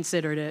I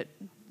considered it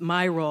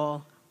my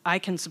role. I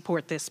can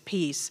support this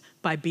piece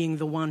by being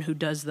the one who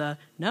does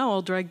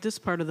I'll drag this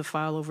part of the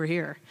file over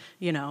here,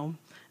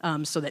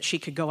 so that she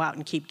could go out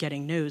and keep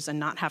getting news and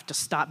not have to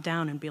stop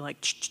down and be like,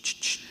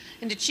 ch-ch-ch-ch.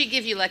 And did she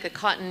give you like a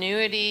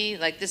continuity,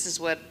 like this is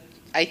what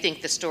I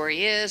think the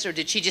story is, or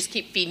did she just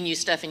keep feeding you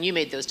stuff and you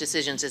made those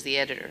decisions as the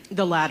editor?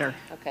 The latter.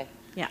 Okay.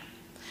 Yeah.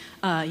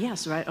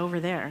 Yes, right over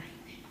there.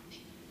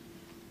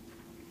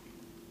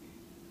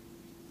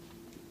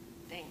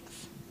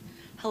 Thanks.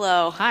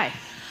 Hello. Hi.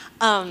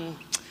 I'm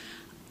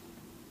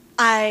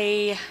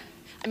a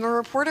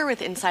reporter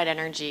with Inside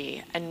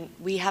Energy, and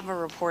we have a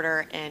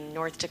reporter in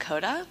North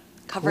Dakota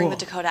covering the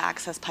Dakota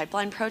Access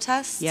Pipeline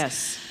protests.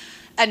 Yes.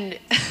 And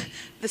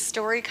the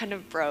story kind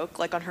of broke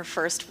like on her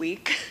first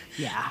week.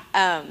 Yeah.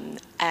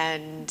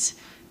 And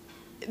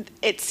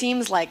it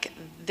seems like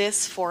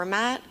this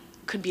format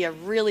could be a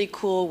really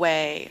cool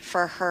way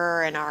for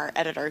her and our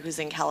editor, who's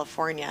in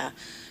California,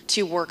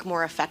 to work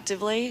more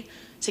effectively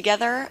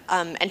together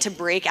and to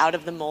break out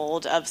of the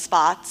mold of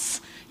spots,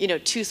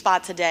 2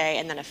 spots a day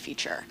and then a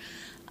feature.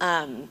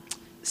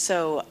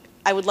 So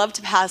I would love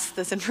to pass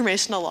this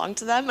information along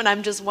to them, and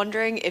I'm just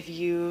wondering if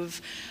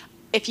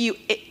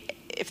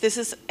this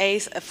is a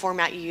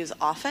format you use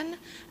often,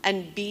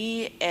 and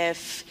B,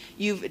 if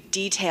you've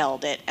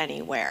detailed it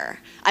anywhere.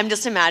 I'm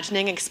just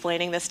imagining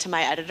explaining this to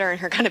my editor and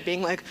her kind of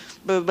being like,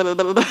 blah, blah,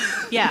 blah, blah.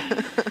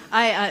 Yeah,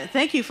 I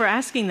thank you for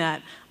asking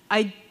that.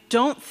 I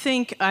don't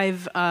think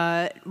I've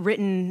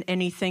written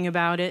anything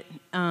about it.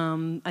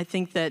 I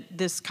think that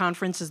this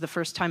conference is the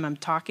first time I'm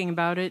talking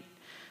about it.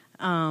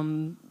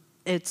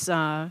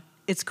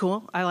 It's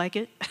cool. I like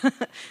it.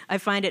 I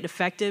find it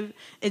effective.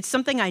 It's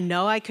something I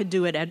know I could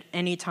do it at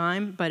any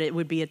time, but it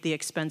would be at the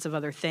expense of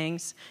other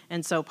things.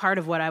 And so part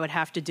of what I would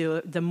have to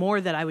do, the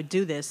more that I would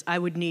do this, I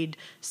would need,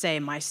 say,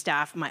 my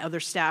other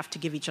staff to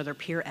give each other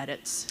peer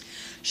edits,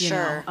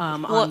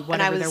 on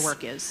whatever their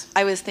work is.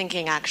 I was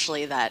thinking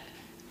actually that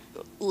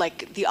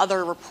like the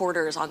other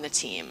reporters on the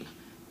team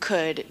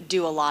could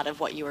do a lot of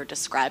what you were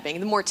describing,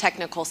 the more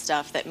technical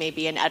stuff that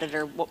maybe an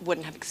editor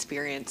wouldn't have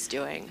experience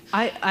doing.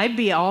 I'd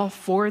be all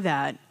for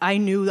that. I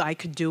knew I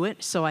could do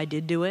it, so I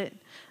did do it.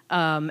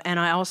 And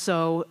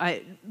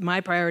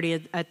my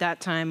priority at that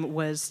time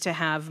was to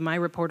have my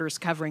reporters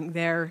covering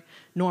their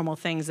normal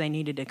things they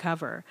needed to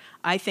cover.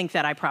 I think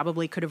that I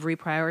probably could have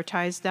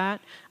reprioritized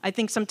that. I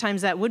think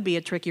sometimes that would be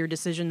a trickier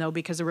decision, though,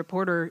 because a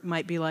reporter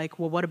might be like,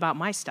 well, what about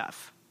my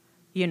stuff?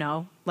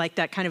 Like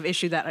that kind of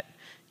issue that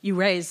you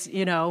raise,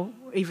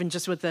 even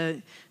just with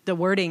the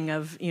wording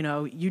of,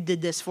 you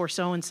did this for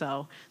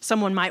so-and-so.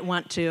 Someone might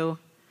want to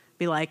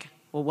be like,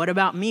 well, what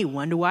about me?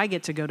 When do I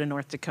get to go to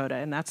North Dakota?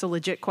 And that's a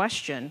legit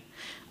question.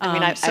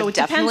 I've it definitely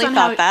depends on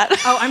thought that.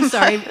 Oh, I'm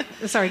sorry.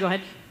 Sorry, go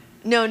ahead.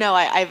 No,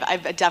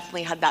 I've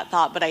definitely had that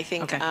thought, but I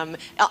think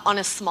on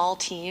a small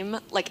team,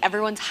 like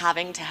everyone's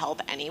having to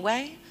help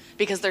anyway,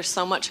 because there's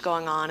so much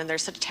going on and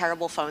there's such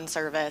terrible phone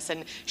service,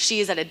 and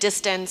she's at a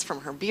distance from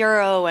her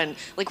bureau, and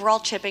like we're all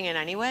chipping in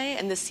anyway,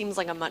 and this seems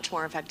like a much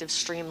more effective,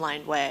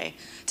 streamlined way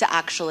to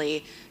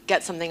actually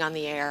get something on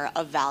the air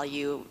of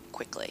value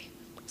quickly.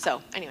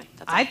 So anyway,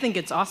 I think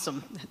it's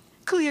awesome.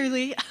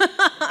 Clearly.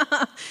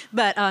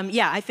 But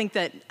I think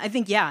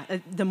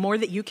the more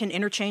that you can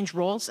interchange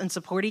roles and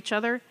support each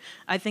other,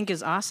 I think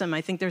is awesome.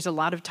 I think there's a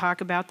lot of talk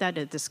about that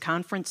at this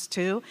conference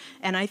too.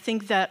 And I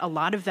think that a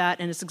lot of that,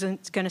 and it's going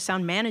to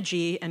sound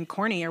managey and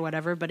corny or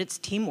whatever, but it's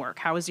teamwork.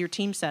 How is your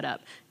team set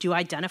up? Do you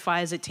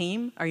identify as a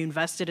team? Are you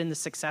invested in the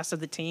success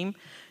of the team?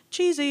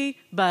 Cheesy,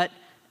 but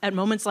at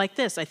moments like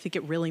this, I think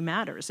it really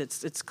matters.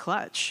 It's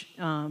clutch.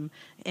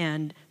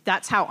 And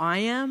that's how I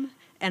am.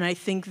 And I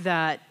think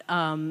that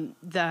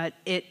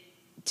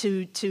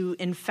to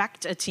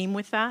infect a team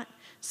with that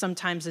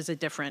sometimes is a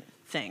different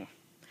thing.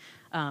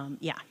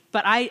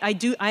 But I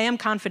am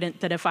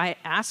confident that if I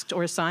asked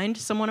or assigned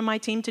someone on my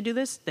team to do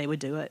this, they would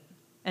do it,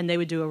 and they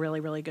would do a really,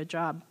 really good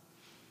job.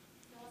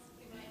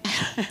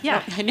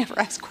 Yeah, I never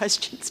ask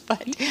questions,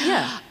 but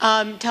yeah.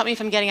 Tell me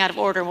if I'm getting out of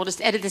order, and we'll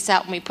just edit this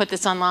out when we put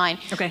this online.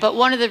 Okay. But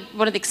one of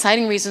the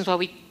exciting reasons why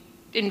we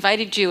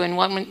invited you, and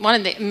one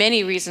of the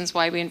many reasons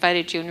why we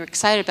invited you and we're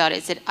excited about it,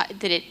 is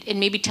that it, and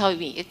maybe tell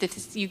me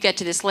if you get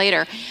to this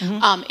later,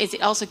 is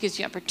it also gives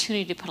you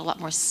opportunity to put a lot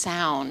more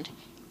sound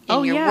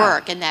in your yeah.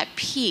 work, and that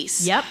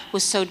piece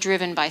was so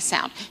driven by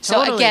sound. So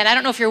Totally. again, I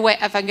don't know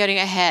if I'm getting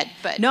ahead,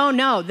 but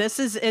no, this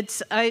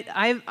is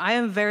I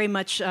am very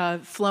much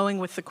flowing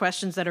with the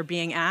questions that are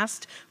being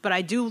asked, but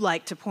I do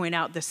like to point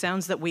out the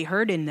sounds that we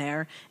heard in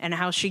there and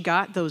how she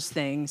got those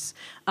things.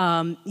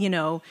 And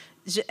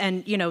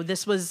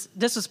this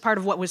was part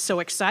of what was so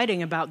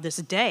exciting about this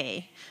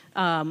day.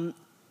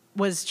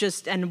 Was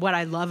just, and what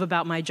I love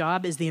about my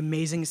job is the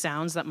amazing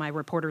sounds that my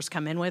reporters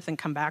come in with and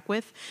come back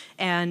with.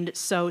 And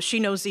so she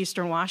knows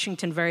Eastern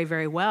Washington very,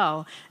 very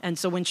well. And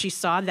so when she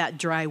saw that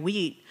dry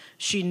wheat,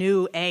 she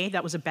knew, A,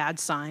 that was a bad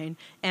sign,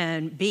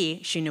 and B,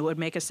 she knew it would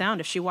make a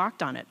sound if she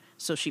walked on it.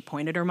 So she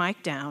pointed her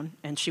mic down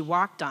and she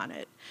walked on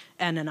it.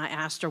 And then I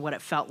asked her what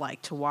it felt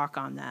like to walk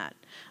on that.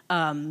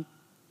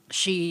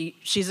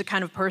 She's a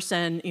kind of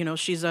person,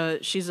 she's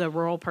a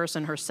rural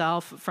person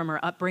herself from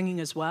her upbringing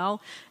as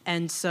well.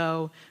 And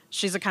so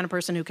she's the kind of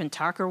person who can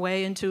talk her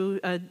way into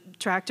a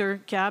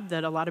tractor cab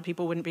that a lot of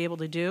people wouldn't be able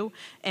to do.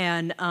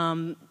 And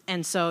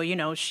so,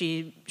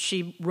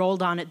 she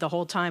rolled on it the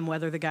whole time,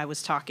 whether the guy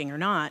was talking or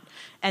not.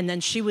 And then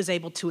she was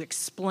able to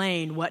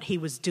explain what he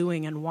was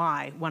doing and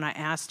why when I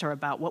asked her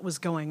about what was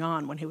going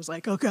on when he was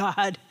like, oh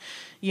God,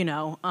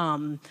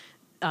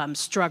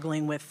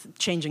 struggling with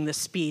changing the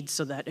speed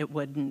so that it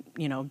wouldn't,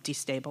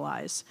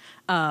 destabilize.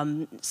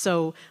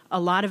 So a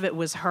lot of it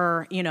was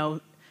her,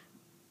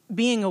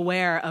 being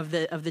aware of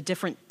the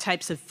different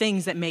types of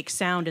things that make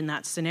sound in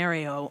that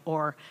scenario,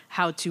 or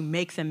how to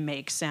make them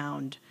make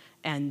sound,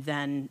 and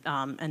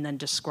then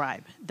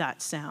describe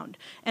that sound.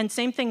 And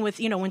same thing with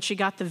when she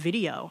got the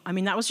video. I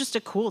mean, that was just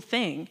a cool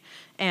thing,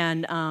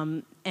 and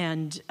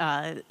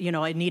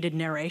it needed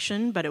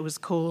narration, but it was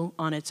cool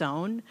on its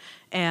own,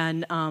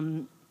 and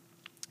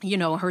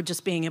her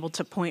just being able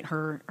to point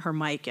her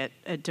mic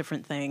at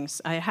different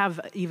things. I have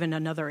even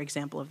another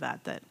example of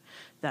that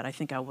I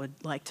think I would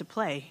like to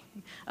play.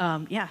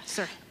 Yeah,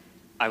 sir.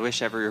 I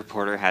wish every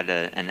reporter had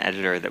an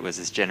editor that was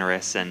as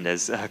generous and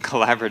as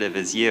collaborative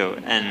as you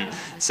and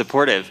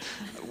supportive.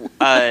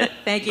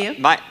 Thank you.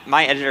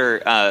 My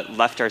editor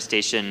left our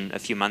station a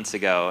few months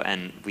ago,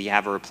 and we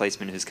have a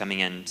replacement who's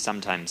coming in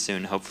sometime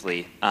soon,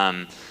 hopefully.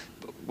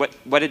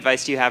 What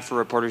advice do you have for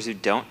reporters who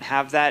don't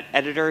have that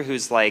editor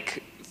who's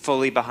like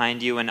fully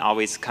behind you and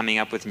always coming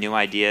up with new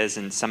ideas?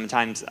 And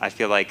sometimes I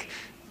feel like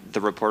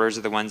the reporters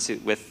are the ones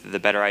with the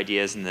better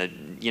ideas and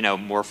the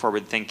more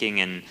forward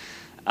thinking,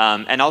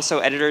 and also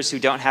editors who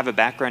don't have a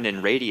background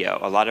in radio.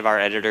 A lot of our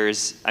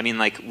editors,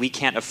 we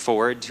can't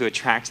afford to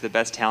attract the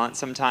best talent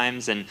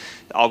sometimes, and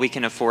all we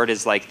can afford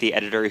is like the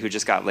editor who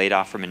just got laid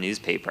off from a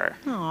newspaper.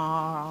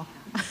 Aww.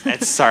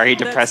 It's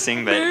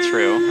depressing, but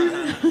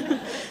true.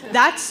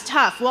 That's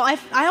tough. Well,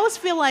 I always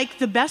feel like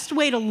the best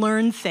way to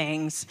learn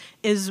things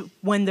is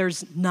when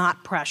there's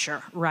not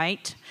pressure,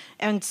 right?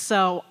 And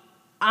so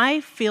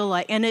I feel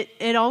like, and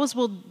it always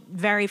will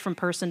vary from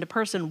person to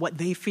person, what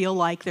they feel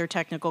like their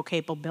technical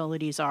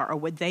capabilities are, or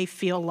what they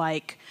feel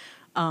like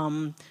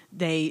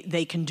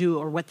they can do,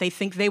 or what they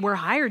think they were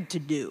hired to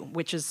do,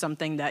 which is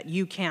something that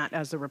you can't,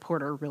 as a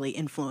reporter, really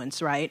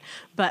influence, right?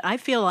 But I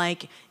feel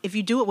like if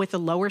you do it with a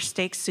lower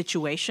stakes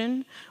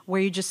situation,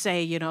 where you just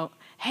say,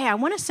 hey, I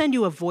want to send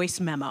you a voice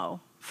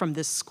memo from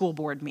this school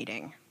board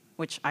meeting,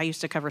 which I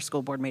used to cover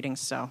school board meetings,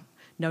 so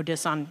no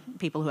diss on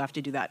people who have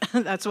to do that.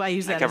 That's why I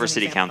use that. I cover as an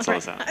city example.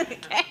 council. So.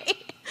 Okay.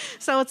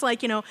 So it's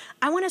like,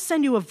 I want to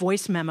send you a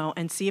voice memo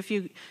and see if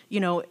you,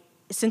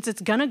 since it's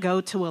going to go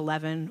to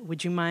 11,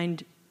 would you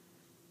mind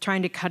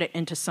trying to cut it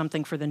into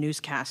something for the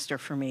newscaster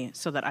for me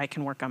so that I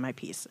can work on my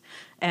piece?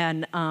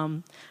 And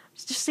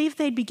just see if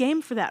they'd be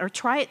game for that, or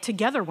try it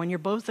together when you're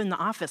both in the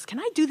office. Can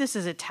I do this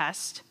as a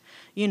test?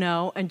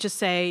 And just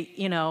say,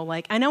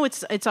 I know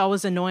it's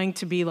always annoying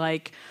to be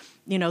like,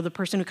 the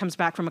person who comes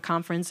back from a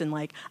conference and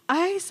like,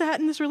 I sat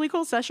in this really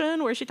cool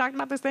session where she talked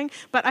about this thing,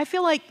 but I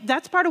feel like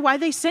that's part of why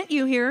they sent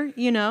you here,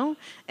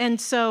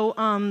 And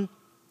so,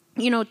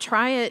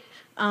 try it,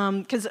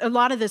 because a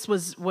lot of this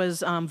was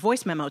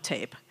voice memo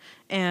tape.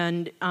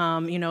 And,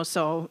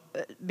 so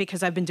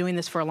because I've been doing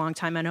this for a long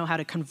time, I know how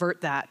to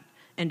convert that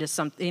into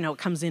something, it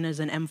comes in as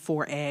an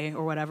M4A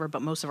or whatever,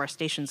 but most of our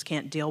stations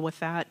can't deal with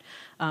that.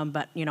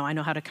 But, I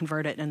know how to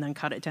convert it and then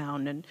cut it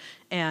down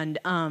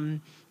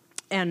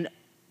and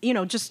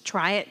just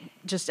try it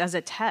just as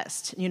a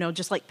test,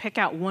 just like pick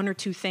out one or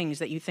two things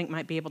that you think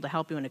might be able to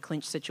help you in a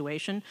clinch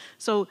situation.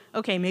 So,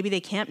 okay, maybe they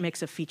can't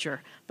mix a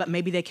feature, but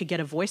maybe they could get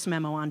a voice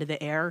memo onto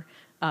the air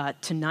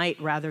tonight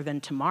rather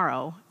than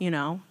tomorrow,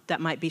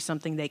 that might be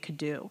something they could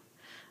do.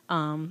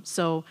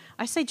 So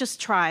I say just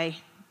try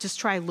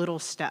little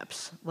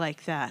steps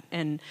like that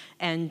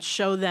and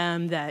show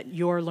them that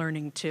you're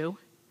learning too.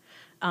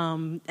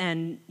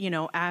 And,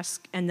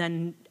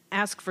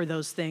 ask for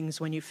those things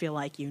when you feel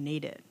like you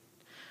need it.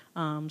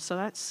 So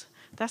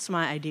that's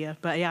my idea.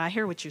 But yeah, I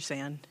hear what you're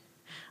saying.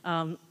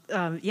 So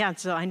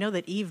I know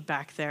that Eve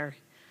back there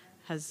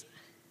has.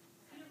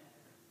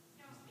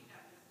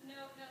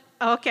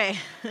 No. Okay.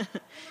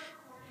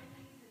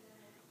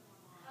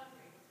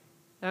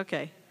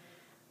 Okay.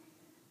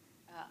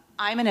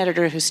 I'm an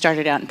editor who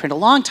started out in print a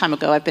long time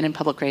ago. I've been in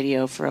public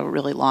radio for a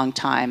really long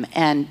time.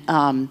 And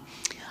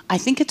I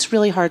think it's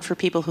really hard for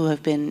people who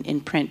have been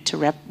in print to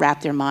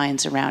wrap their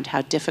minds around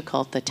how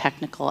difficult the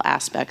technical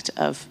aspect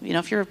of,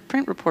 if you're a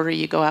print reporter,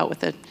 you go out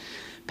with a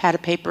pad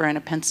of paper and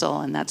a pencil,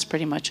 and that's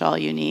pretty much all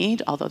you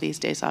need, although these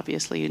days,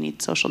 obviously, you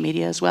need social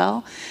media as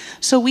well.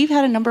 So we've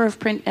had a number of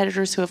print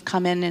editors who have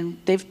come in and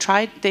they've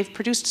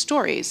produced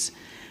stories.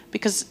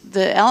 Because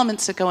the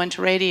elements that go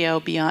into radio,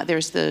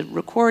 there's the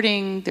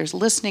recording, there's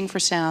listening for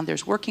sound,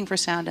 there's working for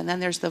sound, and then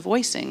there's the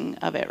voicing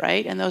of it,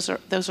 right? And those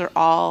are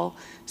all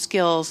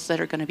skills that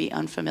are going to be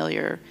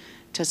unfamiliar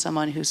to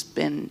someone who's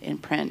been in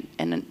print.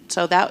 And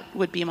so that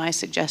would be my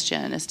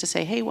suggestion, is to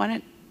say, hey, why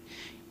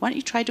don't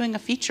you try doing a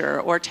feature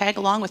or tag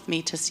along with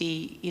me to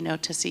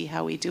see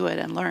how we do it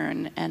and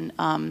learn. And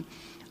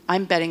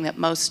I'm betting that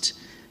most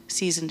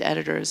seasoned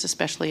editors,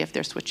 especially if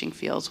they're switching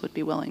fields, would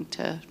be willing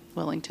to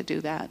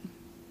do that.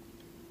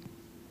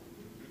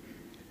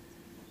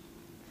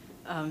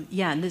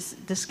 And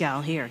this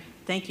gal here.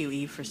 Thank you,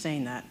 Eve, for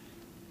saying that.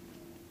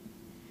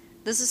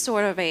 This is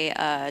sort of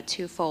a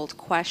twofold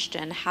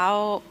question.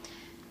 How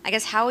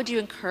would you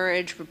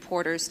encourage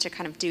reporters to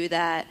kind of do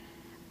that,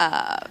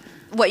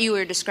 what you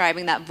were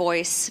describing, that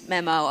voice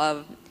memo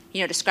of,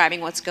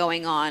 describing what's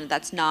going on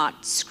that's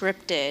not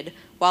scripted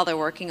while they're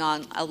working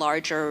on a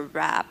larger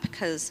wrap?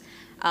 Because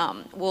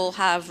we'll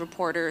have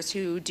reporters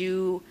who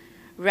do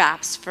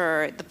wraps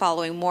for the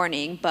following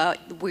morning,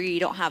 but we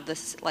don't have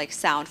this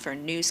sound for a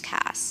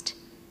newscast,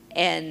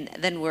 and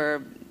then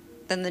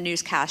the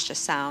newscast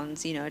just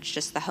sounds, it's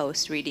just the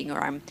host reading,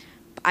 or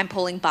I'm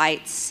pulling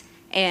bites,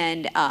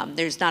 and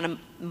there's not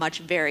much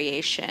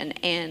variation.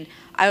 And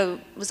I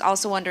was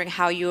also wondering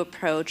how you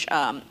approach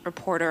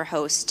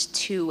reporter-host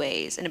two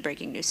ways in a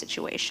breaking news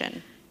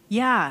situation.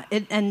 Yeah,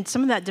 and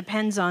some of that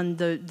depends on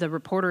the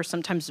reporter,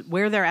 sometimes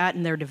where they're at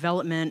in their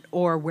development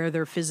or where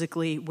they're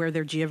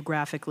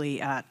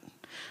geographically at.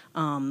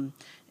 And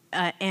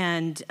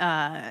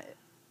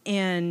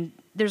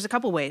there's a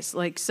couple ways.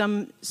 Like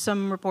some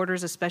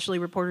reporters, especially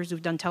reporters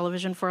who've done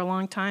television for a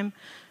long time,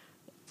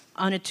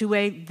 on a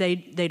two-way,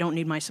 they don't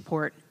need my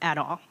support at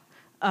all.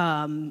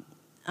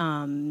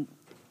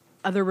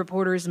 Other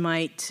reporters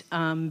might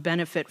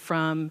benefit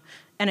from,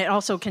 and it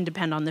also can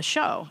depend on the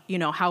show.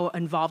 How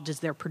involved is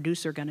their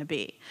producer going to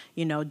be?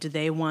 Do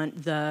they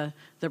want the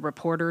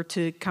reporter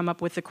to come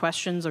up with the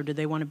questions, or do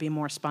they want to be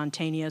more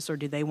spontaneous, or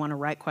do they want to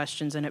write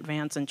questions in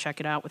advance and check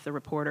it out with the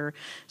reporter?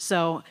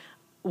 So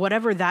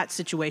whatever that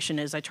situation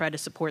is, I try to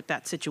support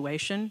that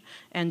situation.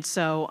 And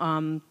so,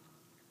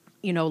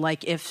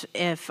 like if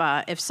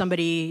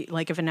somebody,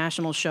 like if a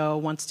national show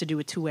wants to do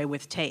a two-way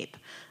with tape,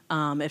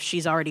 if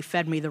she's already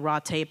fed me the raw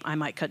tape, I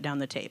might cut down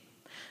the tape.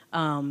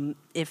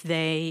 If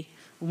they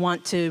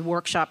want to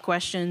workshop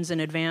questions in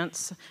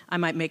advance, I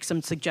might make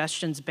some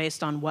suggestions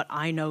based on what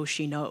I know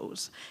she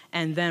knows.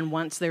 And then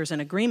once there's an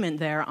agreement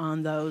there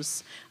on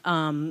those,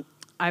 I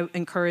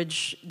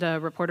encourage the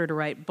reporter to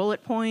write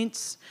bullet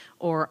points,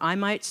 or I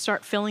might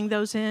start filling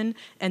those in,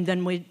 and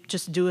then we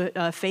just do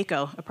a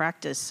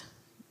practice,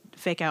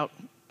 fake out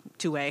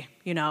two-way,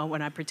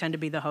 when I pretend to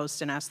be the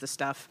host and ask the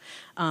stuff.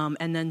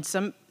 And then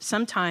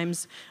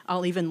sometimes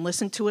I'll even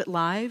listen to it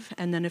live,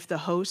 and then if the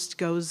host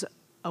goes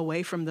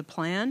away from the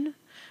plan,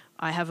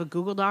 I have a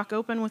Google Doc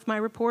open with my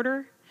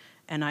reporter,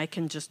 and I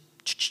can just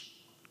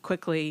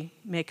quickly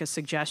make a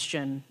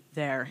suggestion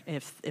there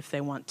if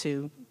they want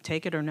to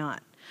take it or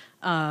not.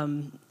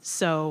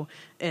 So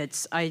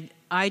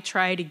I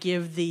try to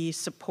give the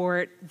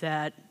support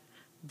that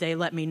they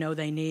let me know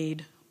they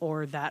need,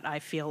 or that I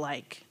feel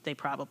like they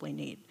probably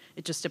need.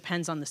 It just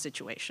depends on the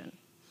situation.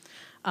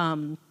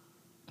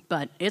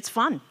 But it's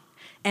fun.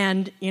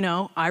 And,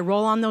 I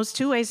roll on those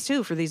two ways,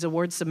 too, for these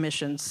award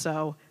submissions.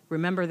 So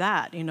remember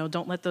that.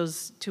 Don't let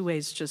those two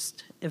ways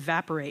just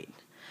evaporate,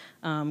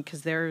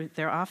 because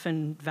they're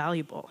often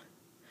valuable.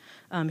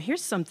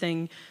 Here's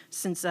something,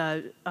 since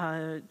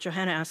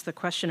Johanna asked the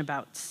question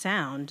about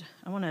sound,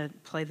 I want to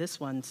play this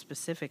one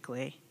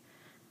specifically.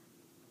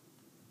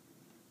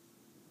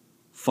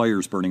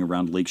 Fires burning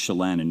around Lake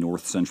Chelan in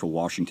north-central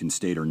Washington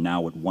state are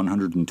now at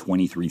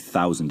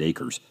 123,000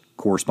 acres.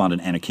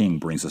 Correspondent Anna King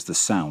brings us the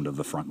sound of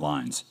the front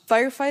lines.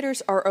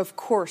 Firefighters are, of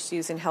course,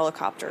 using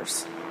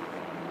helicopters.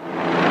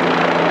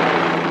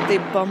 They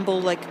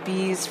bumble like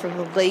bees from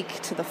the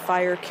lake to the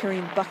fire,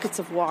 carrying buckets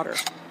of water.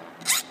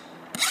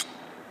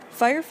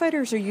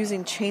 Firefighters are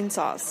using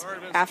chainsaws.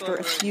 After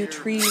a few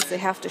trees, they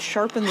have to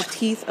sharpen the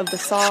teeth of the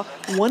saw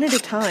one at a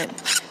time.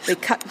 They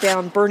cut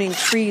down burning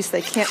trees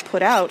they can't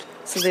put out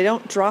so they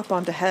don't drop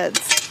onto heads.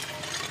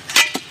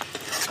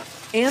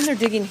 And they're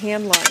digging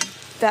handline.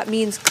 That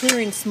means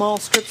clearing small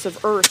strips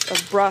of earth,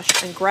 of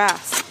brush, and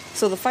grass,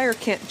 so the fire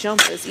can't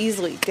jump as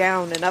easily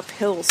down and up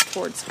hills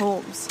towards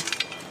homes.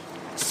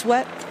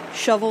 Sweat,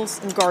 shovels,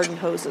 and garden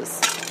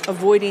hoses.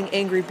 Avoiding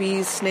angry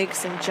bees,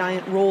 snakes, and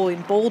giant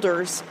rolling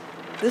boulders.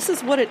 This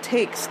is what it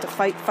takes to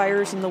fight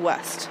fires in the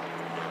West.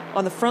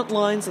 On the front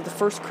lines of the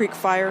First Creek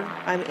Fire,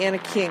 I'm Anna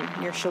King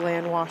near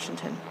Chelan,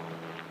 Washington.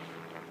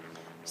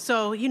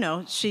 So,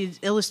 she's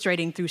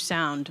illustrating through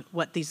sound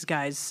what these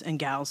guys and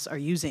gals are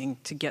using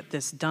to get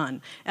this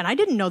done. And I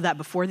didn't know that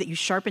before, that you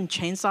sharpen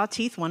chainsaw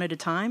teeth one at a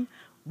time.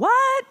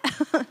 What?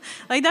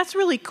 Like, that's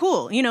really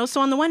cool.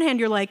 So on the one hand,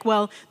 you're like,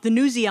 well, the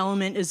newsy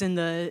element is in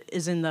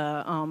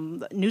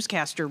the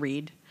newscaster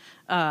read,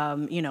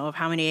 of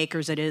how many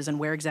acres it is and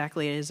where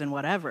exactly it is and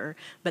whatever.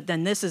 But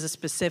then this is a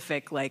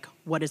specific, like,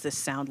 what does this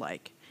sound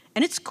like?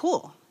 And it's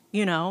cool.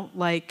 Your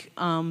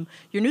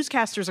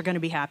newscasters are going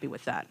to be happy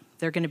with that.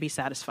 They're going to be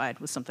satisfied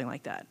with something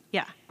like that.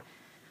 Yeah.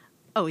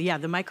 Oh, yeah,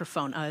 the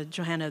microphone.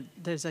 Johanna,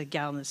 there's a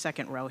gal in the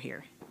second row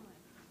here.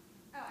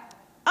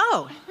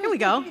 Oh, here we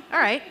go. All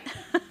right.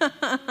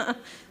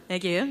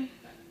 Thank you.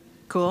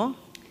 Cool.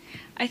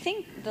 I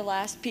think the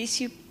last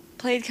piece you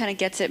played kind of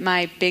gets at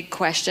my big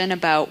question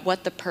about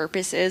what the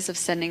purpose is of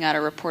sending out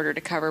a reporter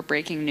to cover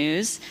breaking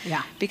news.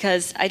 Yeah.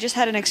 Because I just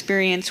had an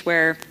experience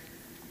where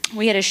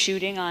we had a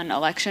shooting on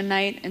election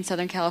night in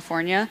Southern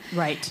California.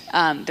 Right.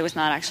 That was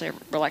not actually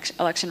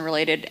election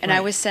related. And right.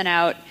 I was sent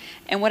out.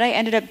 And what I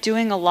ended up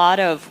doing a lot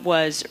of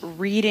was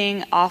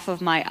reading off of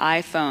my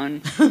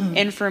iPhone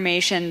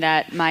information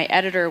that my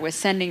editor was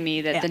sending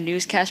me that the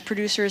newscast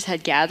producers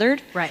had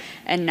gathered. Right.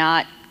 And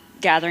not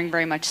gathering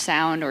very much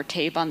sound or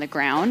tape on the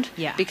ground.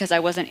 Yeah. Because I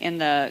wasn't in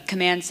the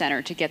command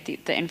center to get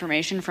the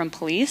information from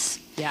police.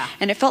 Yeah.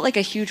 And it felt like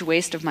a huge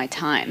waste of my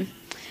time.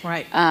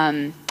 Right.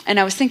 And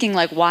I was thinking,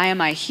 like, why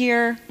am I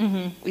here?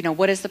 Mm-hmm.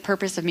 What is the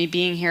purpose of me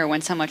being here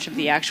when so much of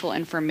the actual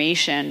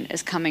information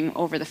is coming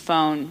over the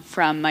phone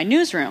from my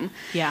newsroom?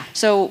 Yeah.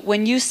 So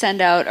when you send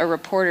out a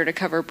reporter to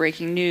cover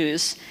breaking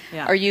news,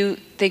 are you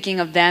thinking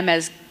of them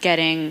as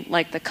getting,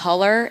 like, the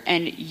color,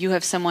 and you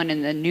have someone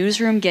in the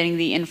newsroom getting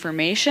the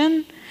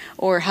information?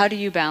 Or how do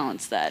you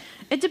balance that?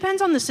 It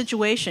depends on the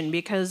situation,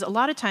 because a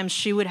lot of times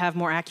she would have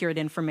more accurate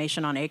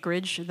information on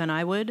acreage than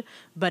I would,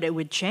 but it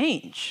would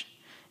change.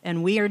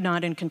 And we are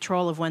not in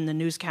control of when the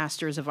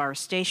newscasters of our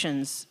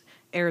stations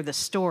air the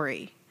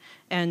story.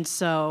 And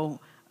so,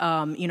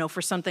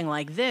 for something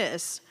like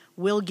this,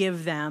 we'll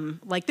give them,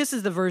 like, this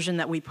is the version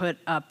that we put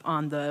up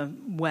on the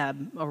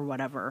web or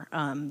whatever.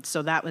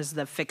 So that was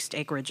the fixed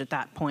acreage at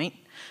that point.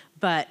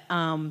 But,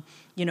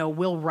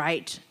 we'll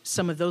write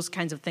some of those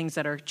kinds of things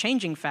that are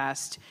changing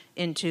fast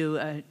into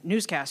a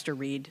newscaster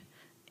read.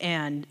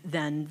 And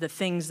then the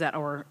things that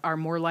are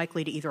more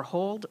likely to either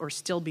hold or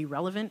still be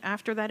relevant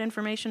after that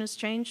information has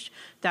changed,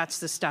 that's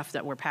the stuff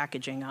that we're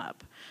packaging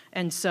up.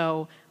 And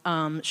so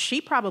she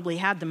probably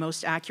had the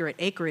most accurate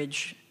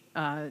acreage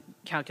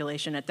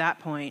calculation at that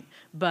point,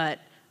 but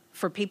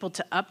for people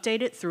to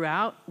update it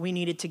throughout, we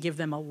needed to give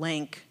them a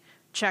link.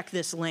 Check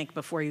this link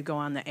before you go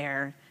on the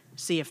air,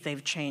 see if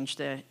they've changed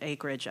the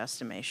acreage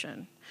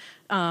estimation.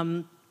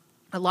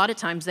 A lot of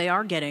times they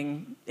are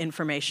getting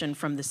information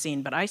from the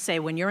scene, but I say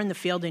when you're in the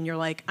field and you're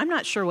like, I'm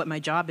not sure what my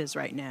job is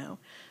right now,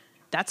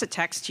 that's a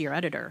text to your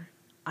editor.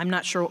 I'm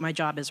not sure what my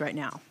job is right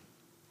now.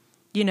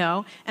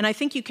 And I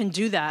think you can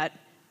do that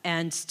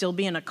and still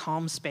be in a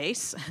calm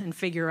space and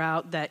figure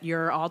out that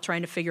you're all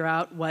trying to figure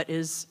out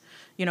what's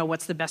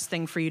the best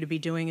thing for you to be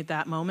doing at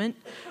that moment.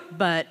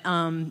 But,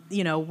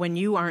 when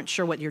you aren't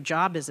sure what your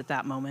job is at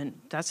that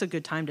moment, that's a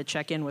good time to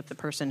check in with the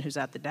person who's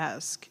at the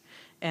desk.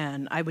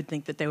 And I would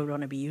think that they would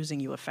want to be using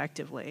you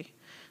effectively.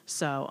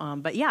 So,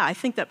 but yeah, I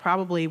think that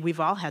probably we've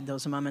all had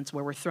those moments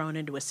where we're thrown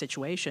into a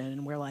situation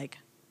and we're like,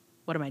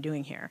 what am I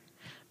doing here?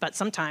 But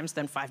sometimes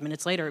then 5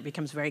 minutes later, it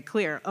becomes very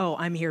clear, oh,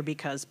 I'm here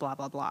because blah,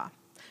 blah, blah.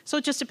 So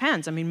it just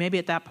depends. I mean, maybe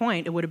at that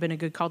point, it would have been a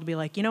good call to be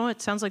like,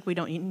 it sounds like we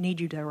don't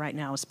need you there right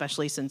now,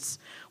 especially since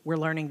we're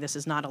learning this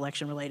is not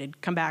election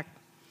related. Come back.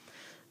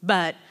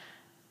 But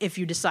if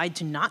you decide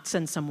to not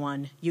send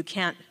someone, you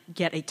can't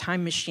get a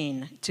time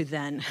machine to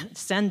then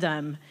send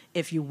them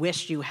if you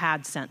wish you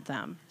had sent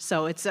them.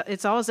 So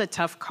it's always a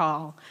tough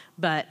call.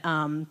 But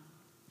and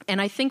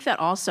I think that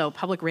also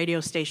public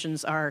radio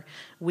stations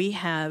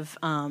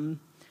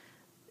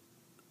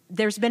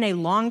there's been a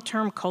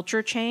long-term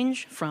culture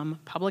change from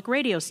public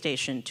radio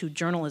station to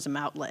journalism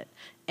outlet.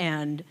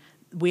 And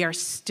we are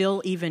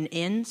still even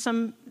in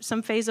some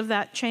phase of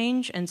that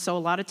change. And so a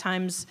lot of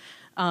times,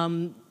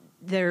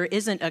 there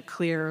isn't a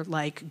clear,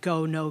 like,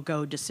 go,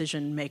 no-go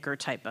decision maker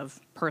type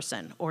of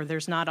person, or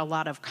there's not a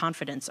lot of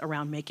confidence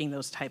around making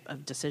those type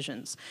of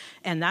decisions.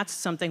 And that's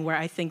something where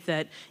I think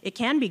that it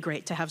can be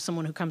great to have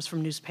someone who comes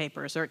from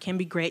newspapers, or it can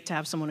be great to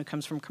have someone who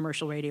comes from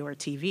commercial radio or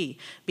TV,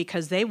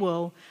 because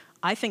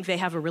I think they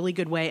have a really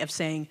good way of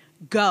saying,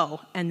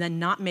 go, and then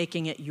not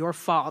making it your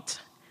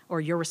fault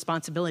or your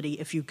responsibility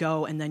if you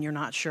go and then you're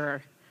not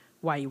sure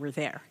why you were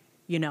there,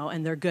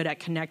 and they're good at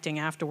connecting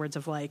afterwards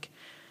of like,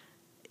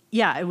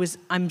 yeah,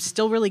 I'm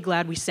still really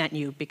glad we sent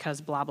you because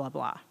blah, blah,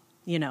 blah,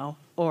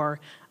 or,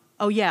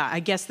 oh yeah, I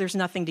guess there's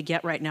nothing to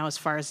get right now as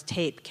far as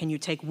tape. Can you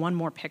take one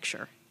more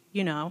picture,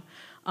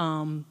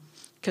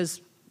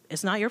 because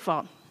it's not your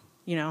fault,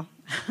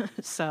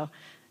 So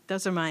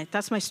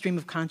that's my stream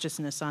of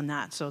consciousness on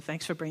that. So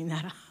thanks for bringing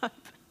that up.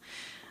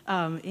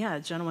 Yeah,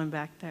 gentleman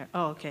back there.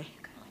 Oh, okay.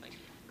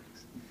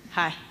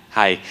 Hi.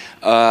 Hi.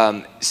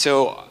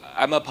 So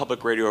I'm a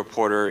public radio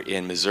reporter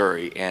in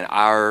Missouri, and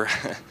our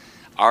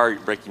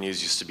breaking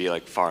news used to be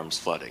like farms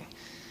flooding.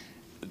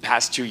 The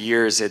past 2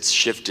 years, it's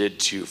shifted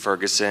to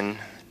Ferguson,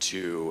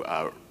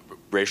 to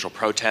racial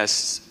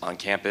protests on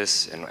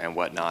campus and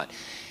whatnot.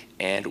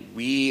 And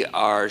we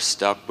are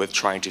stuck with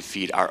trying to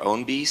feed our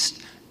own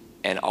beast,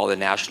 and all the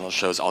national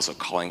shows also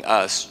calling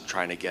us,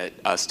 trying to get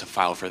us to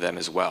file for them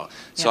as well.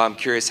 So I'm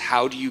curious,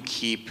 how do you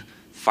keep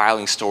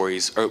filing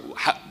stories, or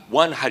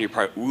one, what do you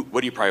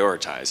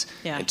prioritize?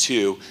 Yeah. And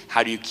two,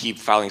 how do you keep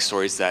filing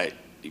stories that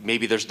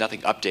maybe there's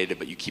nothing updated,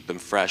 but you keep them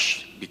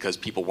fresh because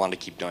people want to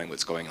keep knowing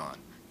what's going on?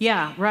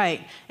 Yeah,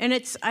 right. And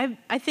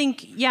I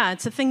think,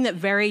 it's a thing that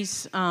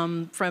varies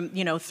from,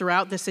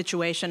 throughout the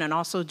situation and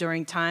also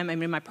during time. I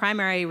mean, my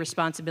primary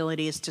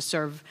responsibility is to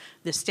serve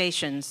the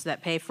stations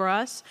that pay for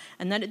us.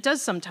 And then it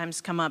does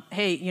sometimes come up,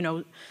 hey,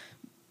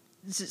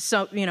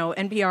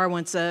 NPR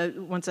wants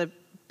a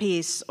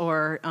piece,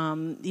 or,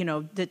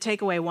 the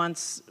takeaway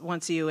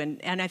wants you.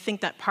 And I think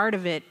that part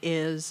of it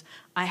is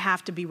I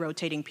have to be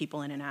rotating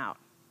people in and out.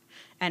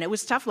 And it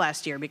was tough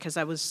last year because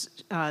I was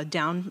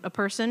down a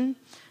person.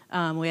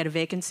 We had a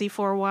vacancy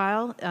for a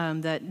while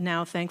that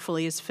now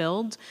thankfully is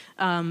filled.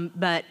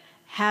 But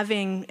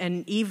having,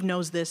 and Eve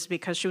knows this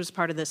because she was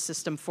part of this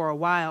system for a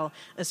while,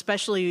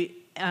 especially,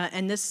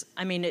 and this,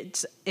 I mean,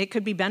 it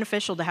could be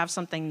beneficial to have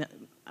something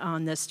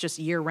on this just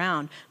year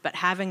round, but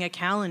having a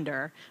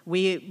calendar,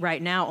 we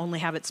right now only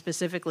have it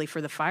specifically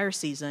for the fire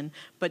season,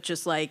 but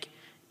just like,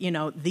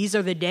 these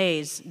are the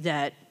days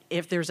that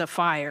if there's a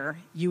fire,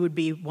 you would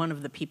be one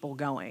of the people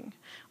going,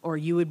 or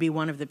you would be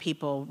one of the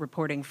people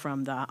reporting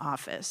from the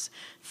office.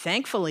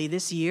 Thankfully,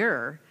 this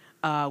year,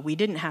 we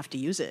didn't have to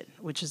use it,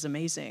 which is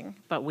amazing,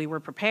 but we were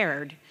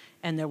prepared,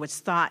 and there was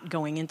thought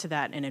going into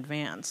that in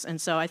advance.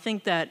 And so I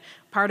think that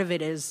part of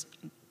it is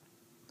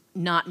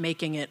not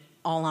making it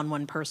all on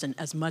one person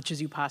as much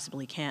as you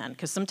possibly can,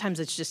 because sometimes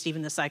it's just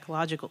even the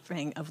psychological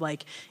thing of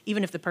like,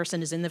 even if the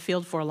person is in the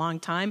field for a long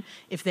time,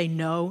 if they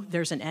know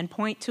there's an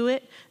endpoint to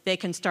it, they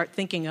can start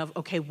thinking of,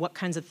 okay, what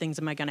kinds of things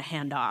am I going to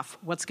hand off?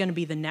 What's going to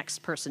be the next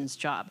person's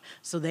job?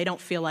 So they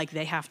don't feel like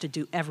they have to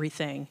do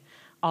everything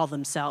all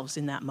themselves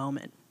in that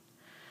moment.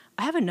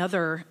 I have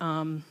another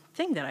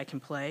thing that I can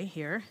play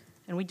here,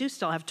 and we do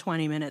still have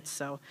 20 minutes,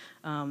 so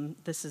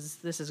this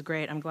is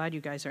great. I'm glad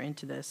you guys are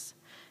into this.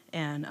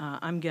 And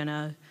I'm going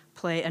to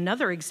play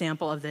another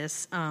example of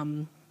this.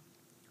 A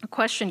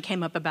question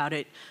came up about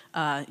it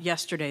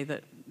yesterday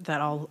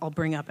that I'll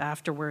bring up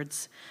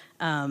afterwards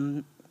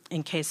in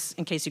case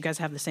you guys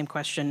have the same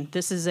question.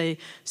 This is a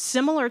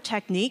similar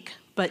technique,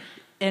 but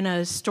in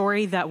a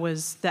story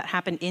that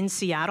happened in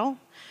Seattle.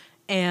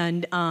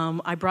 And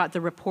I brought the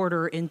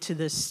reporter into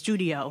the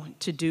studio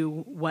to do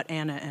what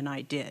Anna and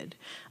I did.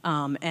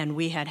 And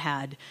we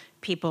had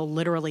people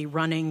literally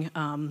running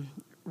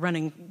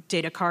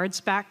data cards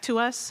back to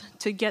us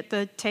to get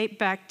the tape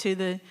back to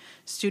the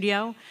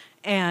studio,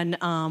 and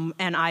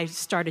I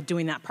started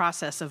doing that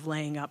process of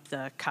laying up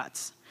the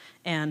cuts.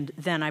 And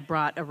then I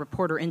brought a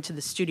reporter into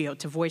the studio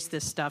to voice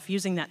this stuff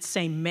using that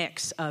same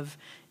mix of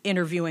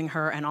interviewing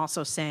her and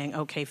also saying,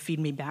 okay, feed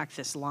me back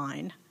this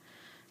line.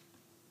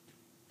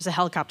 There's a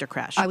helicopter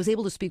crash. I was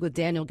able to speak with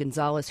Daniel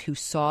Gonzalez, who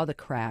saw the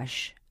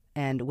crash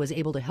and was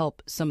able to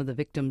help some of the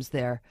victims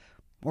there,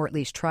 or at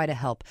least try to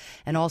help,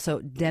 and also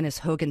Dennis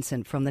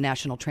Hoganson from the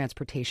National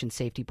Transportation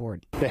Safety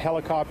Board. The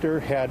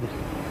helicopter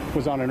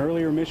was on an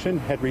earlier mission,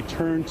 had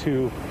returned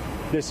to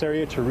this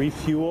area to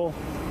refuel.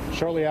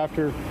 Shortly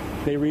after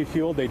they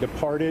refueled, they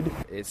departed.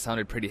 It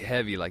sounded pretty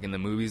heavy, like in the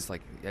movies,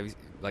 like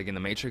in the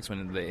Matrix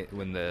when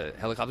the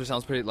helicopter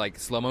sounds pretty like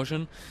slow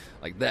motion,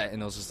 like that,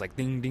 and it was just like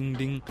ding, ding,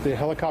 ding. The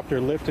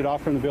helicopter lifted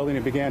off from the building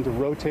and began to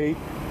rotate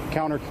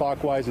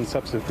counterclockwise and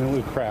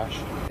subsequently crash.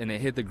 And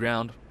it hit the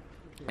ground.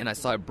 And I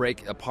saw it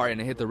break apart, and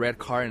it hit the red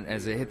car. And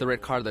as it hit the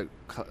red car, the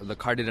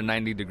car did a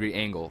 90-degree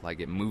angle, like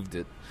it moved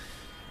it.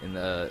 And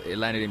it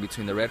landed in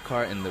between the red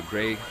car and the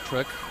gray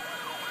truck.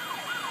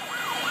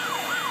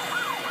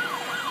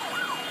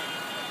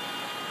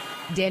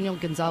 Daniel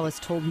Gonzalez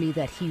told me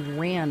that he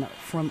ran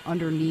from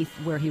underneath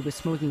where he was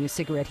smoking a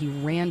cigarette. He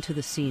ran to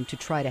the scene to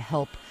try to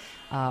help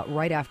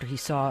right after he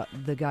saw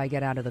the guy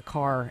get out of the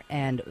car,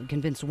 and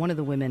convinced one of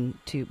the women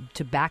to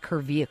back her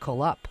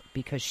vehicle up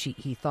because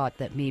he thought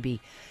that maybe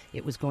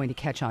it was going to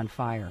catch on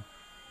fire.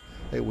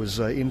 It was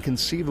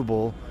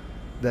inconceivable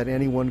that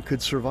anyone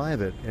could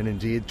survive it, and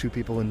indeed 2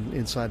 people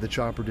inside the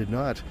chopper did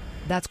not.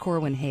 That's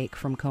Corwin Hake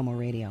from Como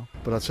Radio.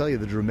 But I'll tell you,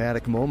 the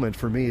dramatic moment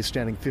for me,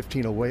 standing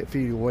 15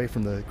 feet away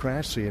from the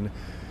crash scene,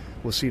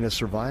 was seeing a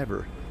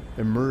survivor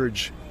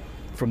emerge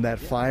from that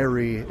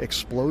fiery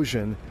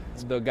explosion.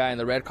 The guy in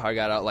the red car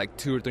got out like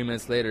 2 or 3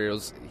 minutes later.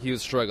 He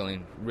was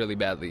struggling really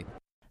badly.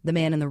 The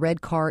man in the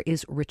red car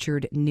is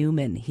Richard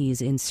Newman.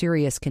 He's in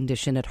serious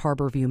condition at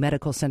Harborview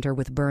Medical Center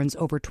with burns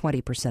over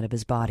 20% of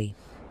his body.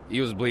 He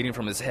was bleeding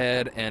from his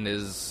head, and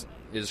his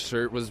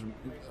shirt was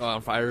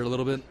on fire a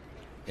little bit.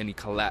 and he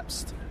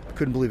collapsed.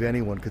 Couldn't believe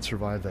anyone could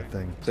survive that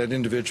thing. That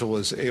individual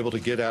was able to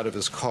get out of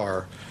his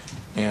car,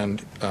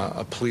 and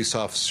a police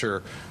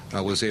officer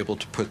was able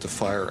to put the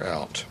fire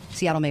out.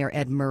 Seattle Mayor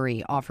Ed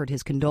Murray offered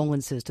his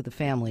condolences to the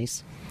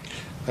families.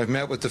 I've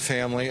met with the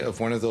family of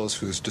one of those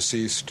who's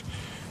deceased,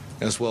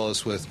 as well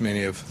as with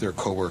many of their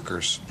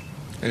coworkers.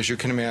 As you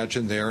can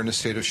imagine, they are in a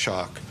state of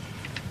shock,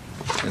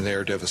 and they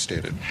are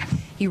devastated.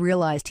 He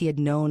realized he had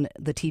known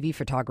the TV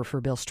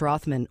photographer Bill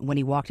Strothman when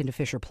he walked into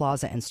Fisher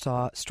Plaza and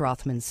saw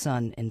Strothman's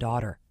son and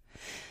daughter.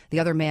 The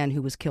other man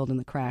who was killed in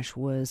the crash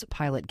was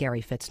pilot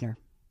Gary Fitzner.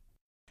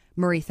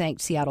 Murray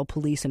thanked Seattle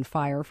police and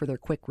fire for their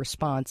quick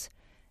response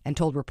and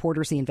told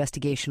reporters the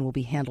investigation will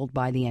be handled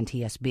by the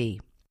NTSB.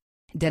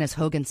 Dennis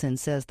Hoganson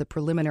says the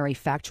preliminary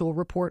factual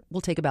report will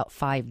take about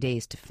 5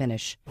 days to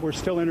finish. We're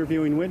still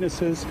interviewing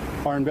witnesses.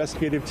 Our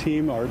investigative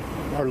team are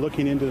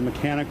looking into the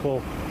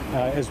mechanical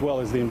as well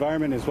as the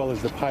environment, as well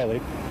as the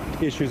pilot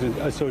issues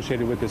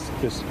associated with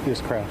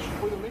this crash.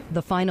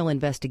 The final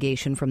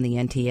investigation from the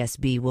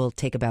NTSB will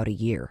take about a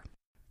year.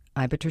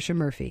 I'm Patricia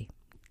Murphy,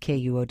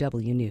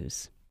 KUOW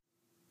News.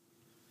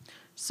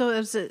 So it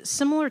was a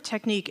similar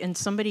technique, and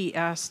somebody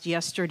asked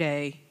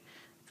yesterday,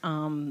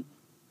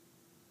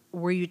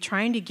 were you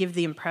trying to give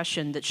the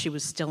impression that she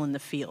was still in the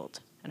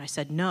field? And I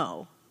said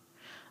no.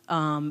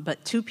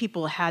 But two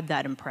people had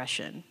that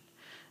impression,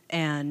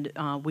 and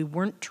we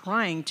weren't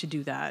trying to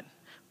do that.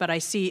 But I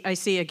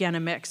see again a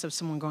mix of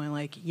someone going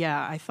like,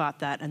 yeah, I thought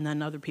that, and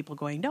then other people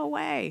going, no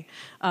way.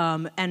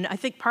 And I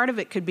think part of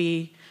it could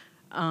be,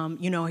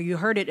 you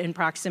heard it in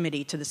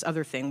proximity to this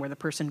other thing where the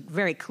person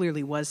very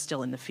clearly was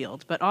still in the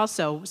field. But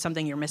also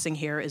something you're missing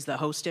here is the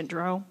host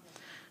intro.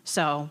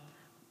 So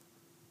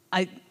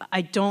I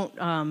don't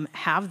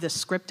have the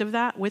script of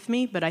that with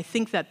me, but I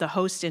think that the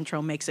host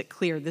intro makes it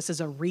clear this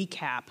is a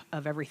recap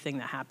of everything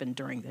that happened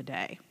during the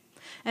day.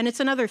 And it's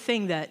another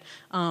thing that,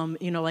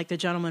 like the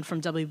gentleman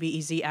from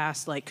WBEZ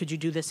asked, like, could you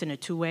do this in a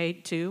two-way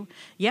too?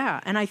 Yeah,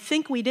 and I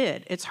think we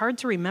did. It's hard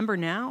to remember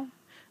now,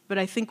 but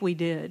I think we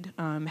did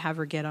have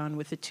her get on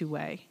with a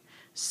two-way.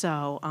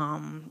 So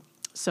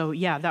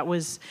yeah, that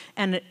was,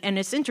 and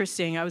it's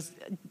interesting.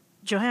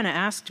 Johanna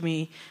asked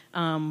me,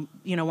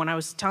 when I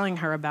was telling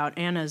her about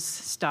Anna's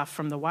stuff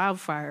from the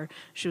wildfire,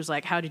 she was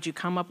like, how did you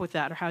come up with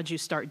that, or how did you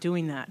start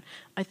doing that?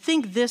 I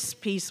think this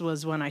piece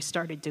was when I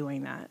started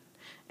doing that.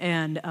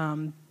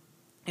 And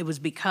it was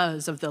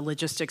because of the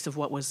logistics of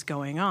what was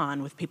going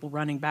on with people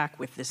running back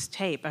with this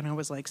tape. And I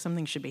was like,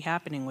 something should be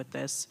happening with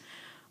this.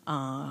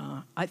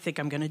 I think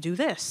I'm going to do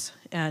this.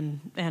 And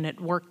it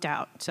worked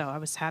out. So I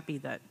was happy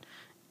that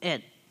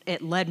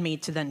it led me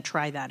to then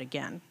try that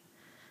again.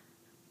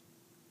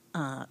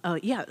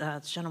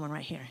 This gentleman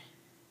right here.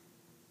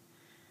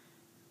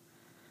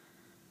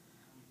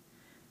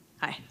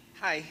 Hi.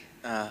 Hi.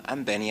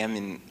 I'm Benny. I'm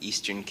in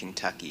eastern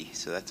Kentucky,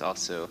 so that's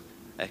also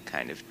a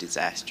kind of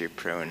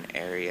disaster-prone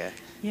area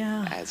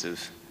as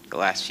of the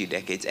last few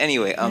decades.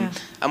 Anyway,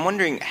 I'm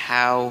wondering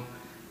how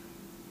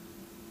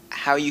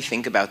you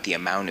think about the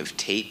amount of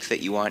tape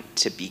that you want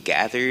to be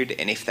gathered,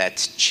 and if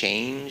that's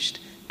changed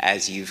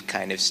as you've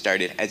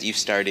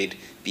started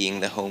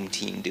being the home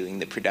team doing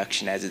the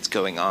production as it's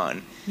going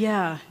on.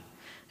 Yeah.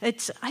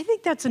 I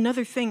think that's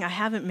another thing I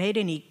haven't made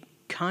any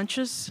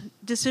conscious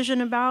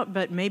decision about,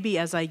 but maybe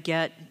as I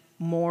get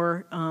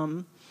more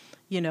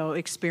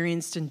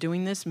experienced in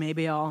doing this,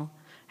 maybe I'll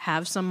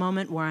have some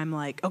moment where I'm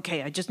like,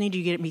 okay, I just need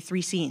you to get me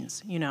 3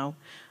 scenes,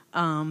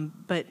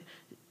 But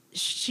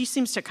she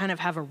seems to kind of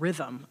have a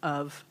rhythm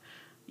of,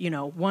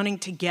 wanting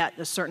to get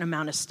a certain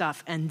amount of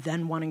stuff and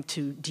then wanting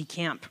to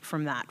decamp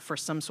from that for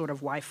some sort of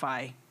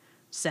Wi-Fi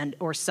send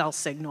or cell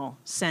signal,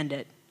 send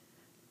it,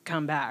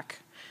 come back.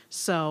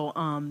 So,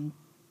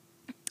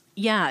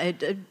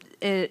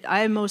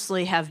 I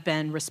mostly have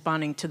been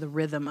responding to the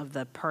rhythm of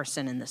the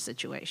person in the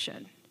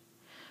situation.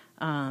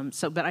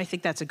 But I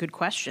think that's a good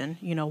question.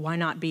 Why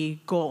not be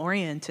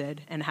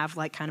goal-oriented and have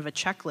like kind of a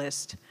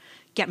checklist?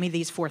 Get me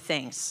these 4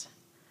 things.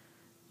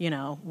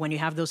 When you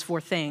have those 4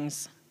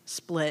 things,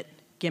 split,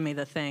 give me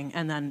the thing,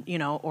 and then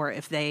or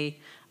if they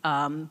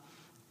want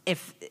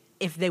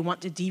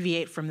to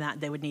deviate from that,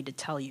 they would need to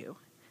tell you.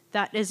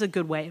 That is a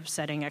good way of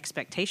setting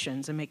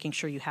expectations and making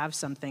sure you have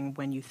something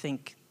when you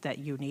think that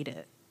you need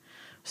it.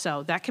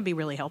 So that could be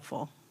really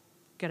helpful.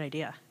 Good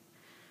idea.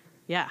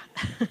 Yeah.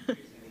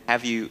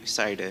 Have you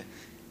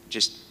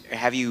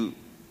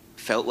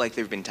felt like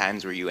there have been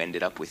times where you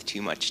ended up with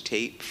too much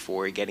tape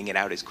for getting it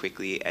out as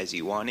quickly as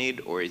you wanted,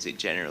 or is it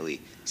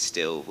generally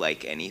still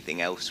like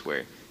anything else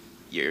where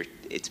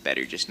it's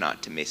better just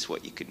not to miss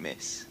what you could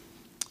miss?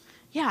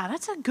 Yeah,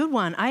 that's a good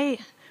one.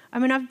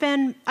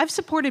 I've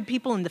supported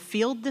people in the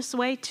field this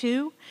way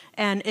too,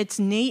 and it's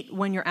neat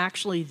when you're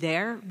actually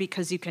there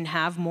because you can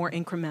have more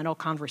incremental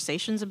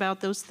conversations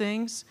about those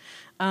things.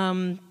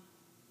 But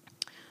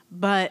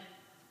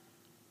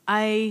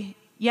I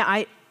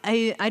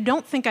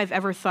don't think I've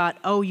ever thought,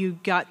 oh, you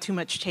got too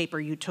much tape or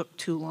you took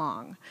too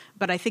long.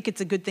 But I think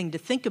it's a good thing to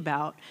think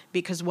about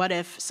because what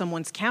if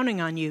someone's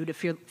counting on you to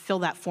fill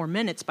that 4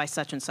 minutes by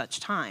such and such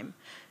time?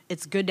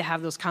 it's good to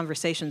have those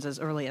conversations as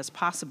early as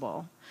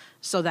possible,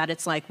 so that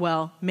it's like,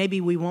 well, maybe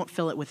we won't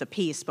fill it with a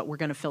piece, but we're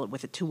going to fill it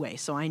with a two-way.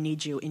 So I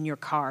need you in your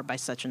car by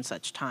such and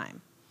such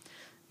time.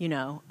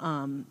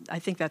 I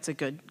think that's a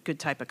good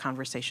type of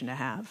conversation to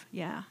have.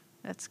 Yeah,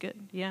 that's good.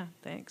 Yeah,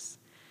 thanks.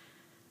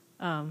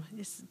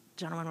 This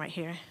gentleman right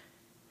here.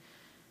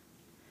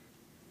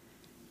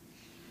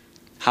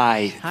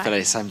 Hi,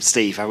 Phyllis. I'm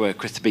Steve. I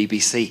work with the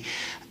BBC.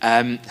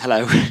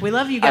 Hello. We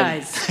love you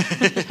guys.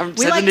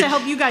 We like to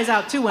help you guys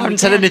out too. When I haven't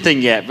said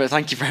anything yet, but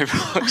thank you very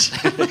much.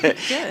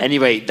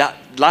 Anyway, that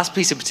last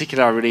piece in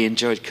particular I really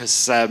enjoyed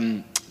because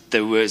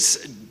there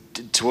was,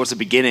 towards the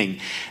beginning,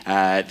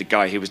 the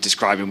guy who was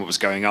describing what was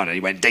going on, and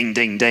he went ding,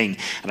 ding, ding,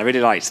 and I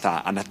really liked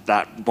that. And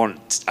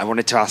I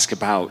wanted to ask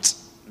about,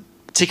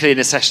 particularly in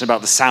a session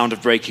about the sound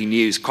of breaking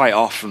news, quite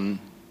often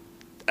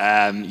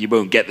you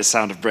won't get the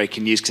sound of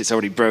breaking news because it's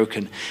already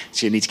broken,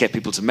 so you need to get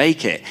people to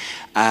make it.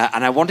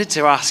 And I wanted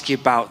to ask you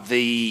about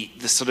the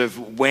sort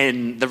of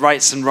when the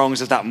rights and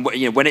wrongs of that,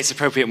 when it's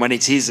appropriate and when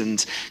it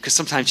isn't, because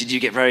sometimes you do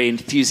get very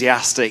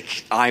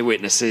enthusiastic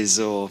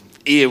eyewitnesses or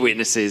ear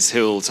witnesses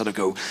who'll sort of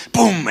go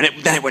boom, and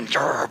then it went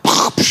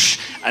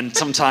and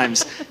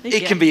sometimes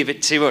it can be a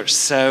bit too much.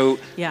 So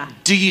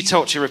do you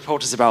talk to your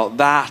reporters about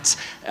that,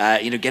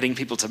 getting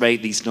people to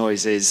make these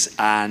noises,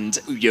 and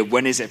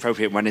when is it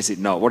appropriate, when is it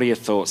not? What are your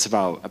thoughts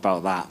about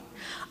that?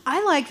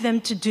 I like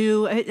them to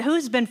do,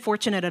 who's been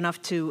fortunate enough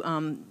to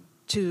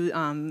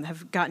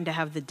have gotten to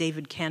have the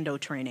David Kando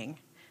training?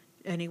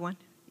 Anyone?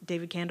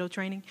 David Kando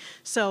training.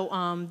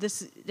 So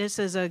this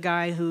is a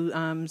guy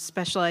who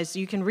specialized.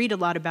 You can read a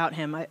lot about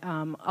him.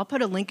 I'll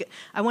put a link.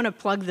 I want to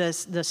plug the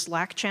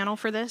Slack channel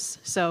for this.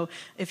 So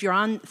if you're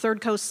on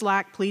Third Coast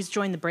Slack, please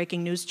join the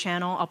Breaking News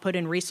channel. I'll put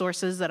in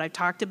resources that I've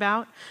talked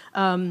about.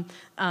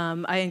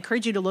 I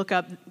encourage you to look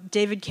up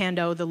David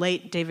Kando, the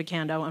late David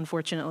Kando,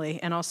 unfortunately,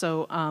 and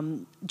also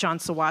John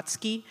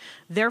Sawatsky.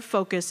 Their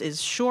focus is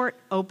short,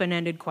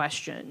 open-ended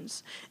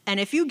questions.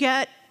 And if you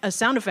get a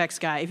sound effects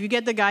guy, if you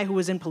get the guy who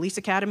was in Police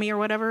Academy or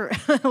whatever,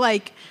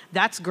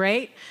 that's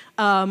great.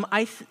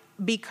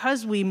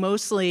 Because we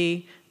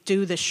mostly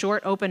do the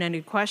short,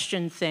 open-ended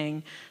question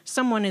thing,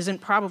 someone isn't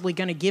probably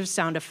going to give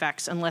sound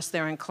effects unless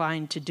they're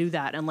inclined to do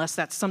that, unless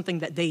that's something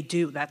that they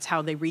do. That's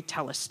how they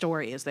retell a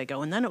story as they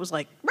go. And then it was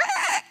like,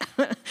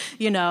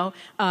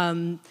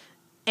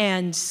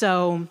 and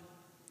so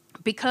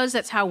because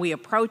that's how we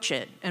approach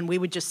it, and we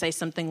would just say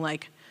something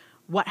like,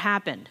 what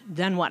happened?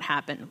 Then what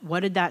happened?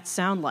 What did that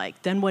sound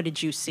like? Then what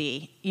did you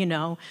see?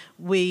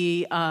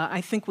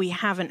 I think we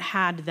haven't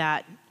had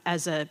that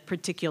as a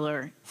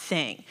particular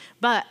thing.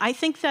 But I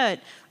think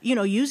that,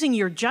 using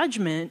your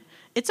judgment,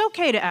 it's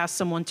okay to ask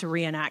someone to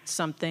reenact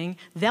something.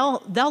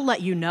 They'll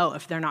let you know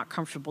if they're not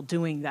comfortable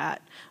doing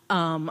that.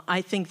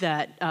 I think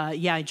that,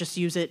 just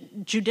use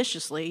it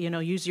judiciously,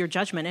 use your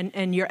judgment.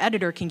 And your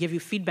editor can give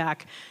you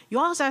feedback. You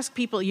always ask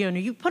people,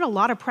 you put a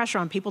lot of pressure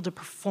on people to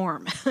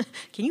perform.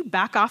 Can you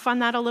back off on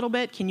that a little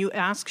bit? Can you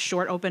ask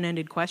short,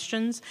 open-ended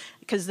questions?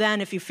 Because then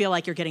if you feel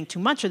like you're getting too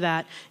much of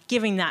that,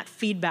 giving that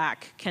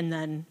feedback can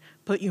then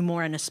put you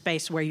more in a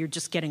space where you're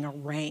just getting a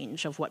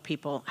range of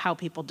how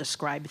people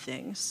describe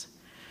things.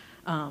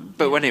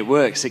 But when it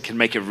works, it can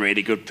make a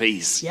really good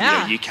piece.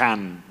 Yeah. You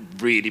can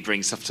really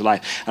bring stuff to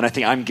life. And I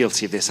think I'm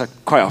guilty of this. I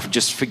quite often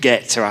just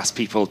forget to ask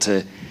people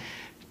to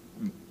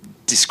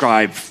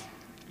describe,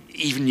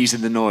 even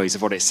using the noise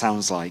of what it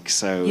sounds like.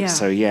 So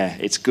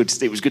it's good.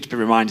 It was good to be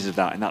reminded of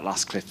that in that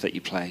last clip that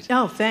you played.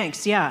 Oh,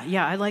 thanks. Yeah,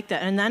 I like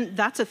that. And then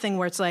that's a thing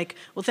where it's like,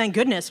 well, thank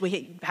goodness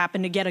we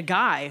happened to get a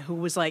guy who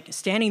was like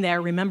standing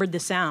there, remembered the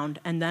sound,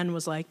 and then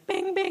was like,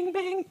 bing, bing,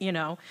 bing,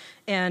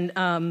 And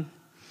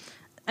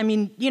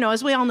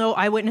as we all know,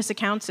 eyewitness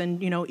accounts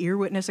and, ear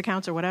witness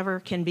accounts or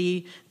whatever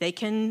they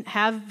can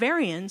have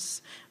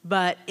variance,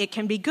 but it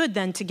can be good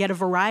then to get a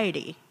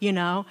variety,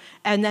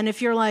 And then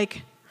if you're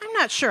like, I'm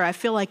not sure, I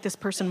feel like this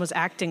person was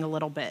acting a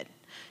little bit,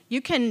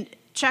 you can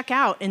check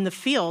out in the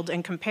field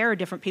and compare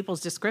different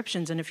people's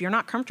descriptions, and if you're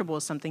not comfortable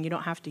with something, you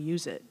don't have to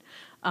use it.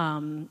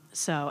 And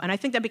I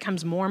think that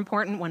becomes more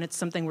important when it's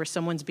something where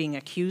someone's being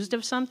accused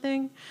of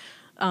something.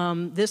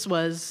 This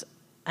was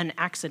an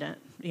accident.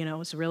 It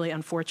was a really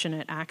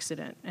unfortunate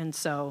accident. And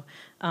so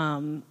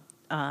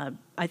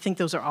I think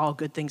those are all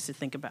good things to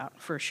think about,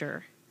 for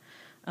sure.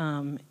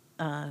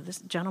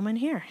 This gentleman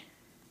here.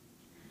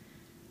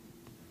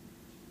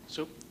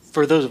 So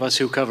for those of us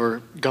who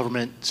cover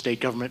government, state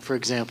government, for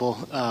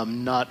example,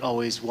 not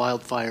always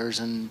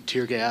wildfires and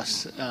tear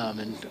gas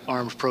and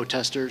armed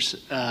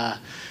protesters,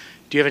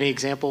 do you have any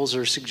examples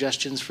or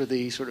suggestions for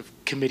the sort of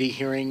committee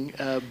hearing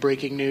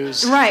breaking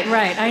news? Right.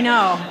 I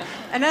know,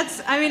 and I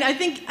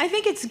think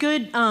it's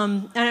good,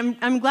 and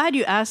I'm glad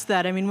you asked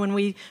that. I mean, when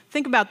we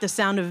think about the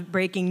sound of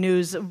breaking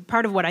news,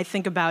 part of what I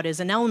think about is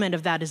an element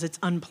of that is it's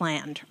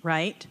unplanned,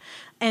 right?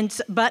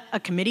 But a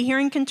committee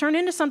hearing can turn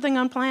into something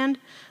unplanned.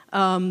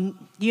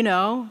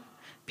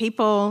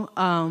 People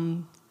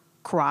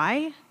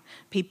cry.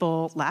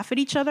 People laugh at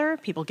each other.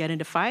 People get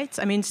into fights.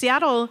 I mean,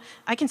 Seattle,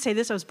 I can say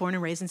this, I was born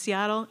and raised in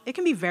Seattle. It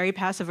can be very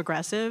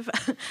passive-aggressive.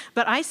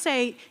 But I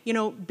say,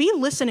 be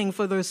listening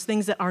for those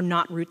things that are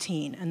not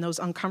routine and those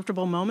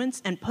uncomfortable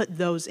moments, and put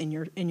those in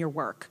your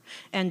work.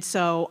 And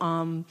so,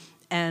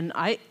 and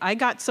I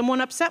got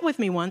someone upset with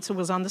me once who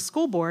was on the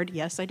school board.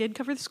 Yes, I did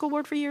cover the school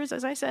board for years,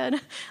 as I said,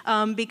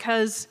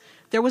 because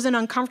there was an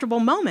uncomfortable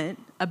moment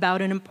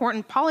about an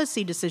important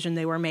policy decision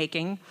they were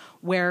making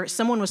where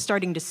someone was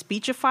starting to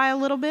speechify a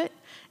little bit,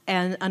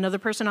 and another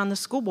person on the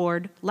school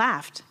board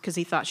laughed because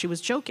he thought she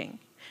was joking.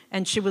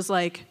 And she was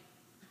like,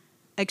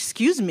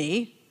 "Excuse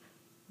me,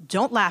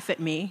 don't laugh at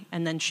me."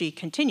 And then she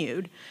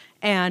continued.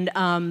 And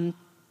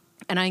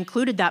I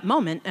included that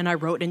moment, and I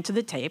wrote into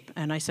the tape,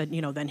 and I said,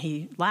 then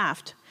he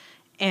laughed.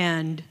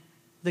 And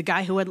the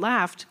guy who had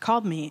laughed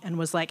called me and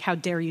was like, "How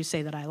dare you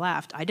say that I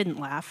laughed? I didn't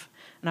laugh."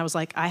 And I was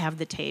like, "I have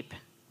the tape.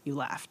 You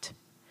laughed."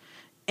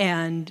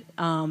 And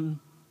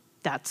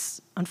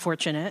that's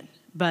unfortunate,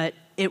 but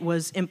it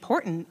was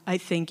important, I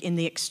think, in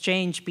the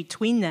exchange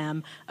between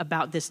them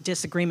about this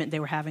disagreement they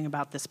were having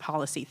about this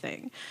policy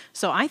thing.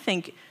 So I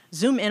think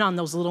zoom in on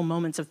those little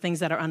moments of things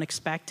that are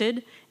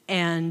unexpected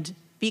and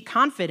be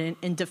confident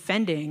in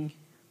defending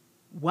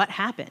what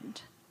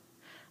happened.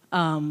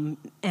 And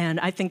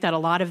I think that a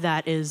lot of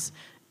that is,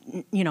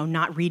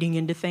 not reading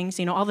into things,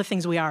 all the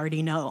things we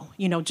already know,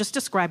 just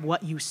describe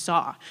what you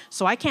saw.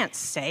 So I can't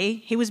say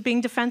he was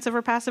being defensive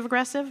or passive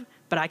aggressive,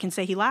 but I can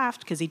say he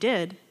laughed because he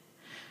did.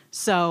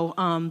 So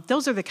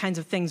those are the kinds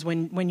of things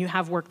when you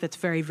have work that's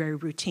very, very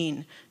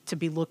routine, to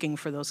be looking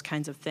for those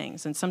kinds of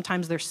things. And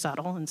sometimes they're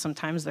subtle, and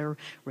sometimes they're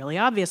really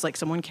obvious, like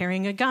someone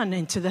carrying a gun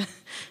into the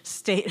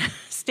state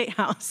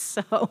house.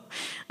 So,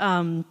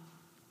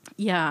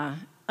 yeah.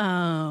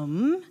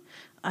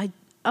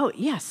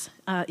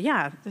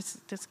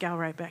 This gal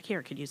right back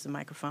here could use the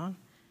microphone.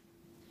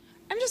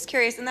 I'm just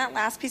curious, in that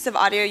last piece of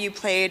audio you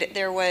played,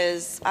 there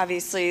was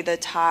obviously the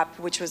top,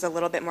 which was a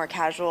little bit more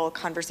casual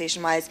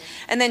conversation-wise,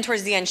 and then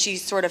towards the end she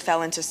sort of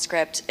fell into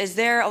script. Is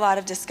there a lot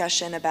of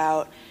discussion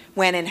about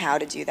when and how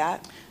to do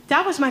that?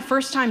 That was my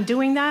first time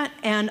doing that,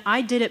 and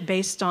I did it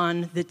based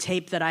on the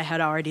tape that I had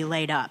already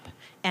laid up,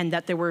 and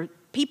that there were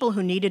people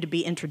who needed to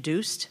be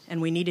introduced,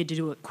 and we needed to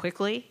do it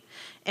quickly,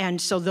 and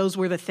so those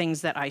were the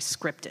things that I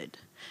scripted.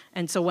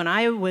 And so when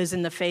I was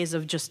in the phase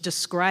of just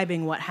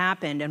describing what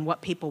happened and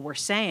what people were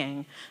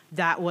saying,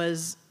 that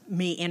was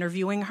me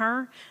interviewing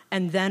her.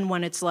 And then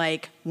when it's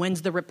like,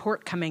 when's the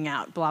report coming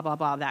out, blah, blah,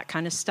 blah, that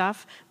kind of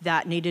stuff,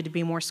 that needed to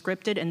be more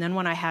scripted. And then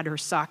when I had her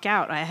sock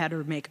out, I had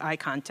her make eye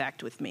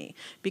contact with me.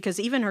 Because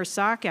even her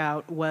sock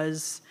out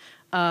was...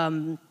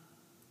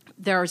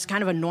 there's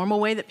kind of a normal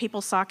way that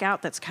people sock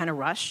out that's kind of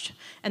rushed.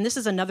 And this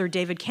is another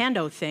David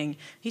Kando thing.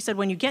 He said,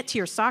 when you get to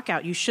your sock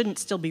out, you shouldn't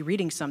still be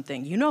reading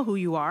something. You know who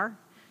you are.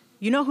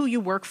 You know who you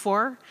work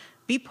for.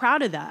 Be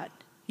proud of that.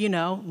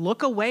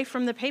 Look away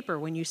from the paper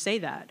when you say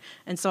that.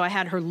 And so I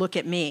had her look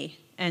at me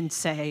and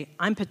say,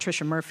 "I'm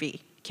Patricia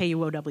Murphy,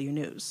 KUOW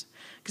News."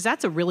 Because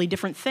that's a really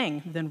different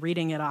thing than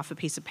reading it off a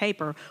piece of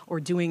paper or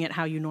doing it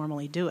how you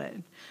normally do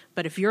it.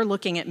 But if you're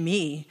looking at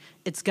me,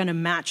 it's going to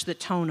match the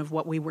tone of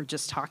what we were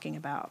just talking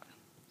about.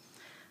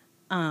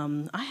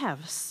 I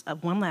have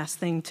one last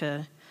thing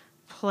to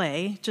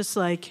play, just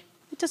like,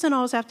 it doesn't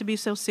always have to be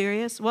so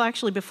serious. Well,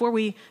 actually, before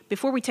we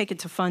take it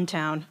to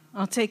Funtown,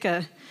 I'll take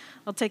a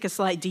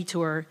slight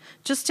detour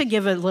just to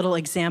give a little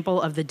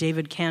example of the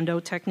David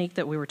Kando technique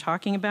that we were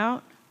talking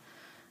about.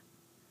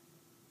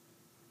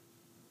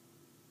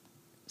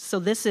 So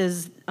this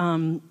is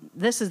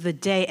the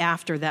day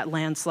after that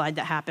landslide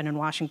that happened in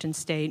Washington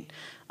State.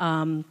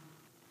 I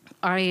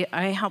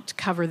helped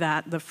cover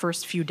that the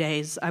first few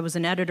days. I was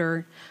an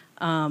editor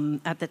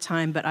at the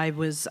time, but I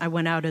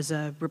went out as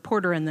a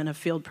reporter and then a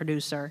field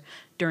producer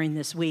during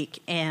this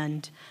week.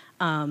 And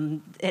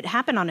it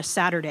happened on a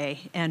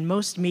Saturday, and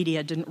most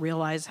media didn't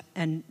realize,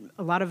 and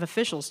a lot of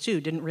officials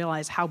too, didn't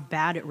realize how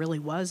bad it really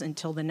was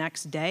until the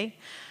next day.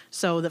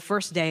 So the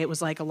first day it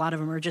was like a lot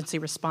of emergency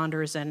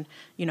responders and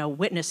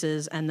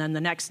witnesses, and then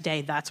the next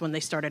day that's when they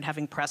started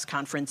having press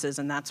conferences,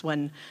 and that's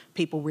when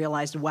people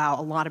realized, wow,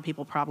 a lot of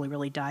people probably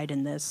really died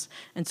in this.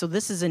 And so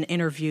this is an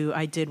interview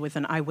I did with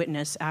an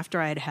eyewitness after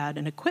I had had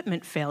an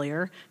equipment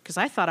failure, because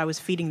I thought I was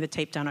feeding the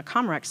tape down a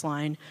Comrex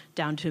line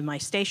down to my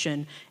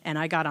station, and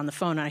I got on the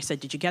phone and I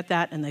said, "Did you get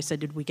that?" And they said,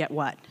 "Did we get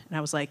what?" And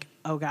I was like,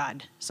 oh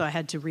God. So I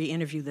had to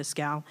re-interview this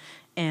gal,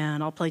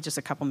 and I'll play just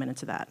a couple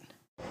minutes of that.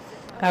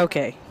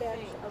 Okay.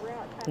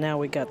 Now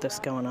we got this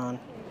going on.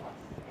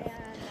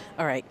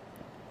 All right.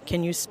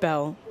 Can you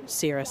spell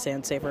Sierra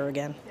Sandsaver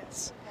again?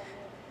 Yes.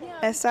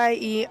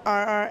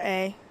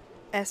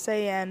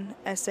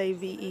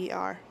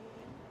 SIERRA-SANSAVER.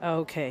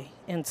 Okay.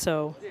 And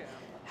so,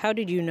 how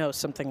did you know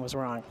something was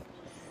wrong?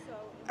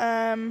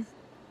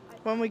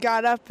 When we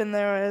got up and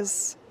there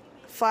was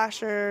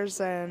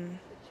flashers and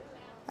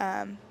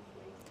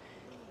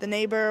the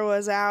neighbor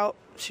was out,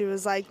 she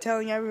was like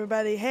telling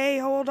everybody, "Hey,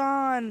 hold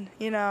on,"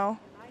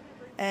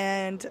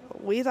 And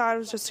we thought it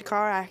was just a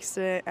car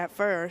accident at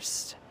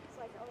first.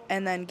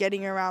 And then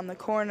getting around the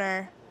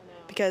corner,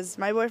 because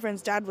my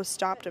boyfriend's dad was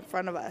stopped in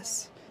front of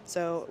us.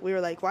 So we were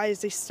like, why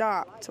is he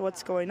stopped?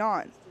 What's going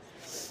on?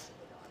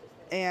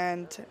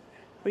 And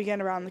we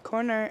get around the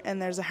corner, and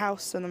there's a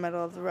house in the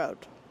middle of the road.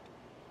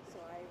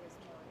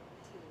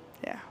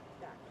 Yeah.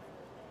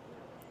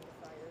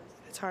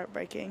 It's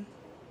heartbreaking.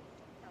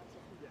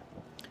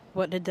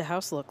 What did the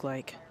house look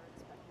like?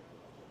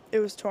 It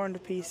was torn to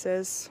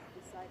pieces.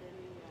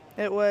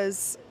 There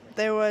was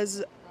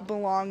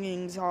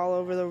belongings all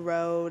over the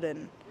road,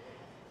 and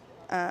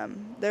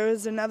there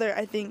was another,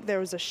 I think there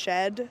was a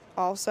shed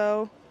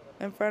also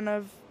in front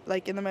of,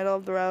 like in the middle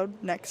of the road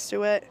next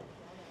to it.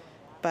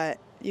 But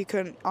you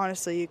couldn't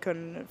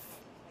have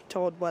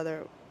told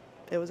whether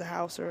it was a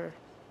house or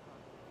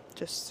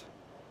just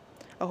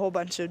a whole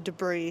bunch of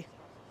debris.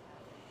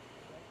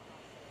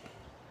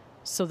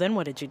 So then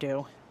what did you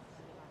do?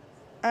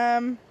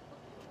 I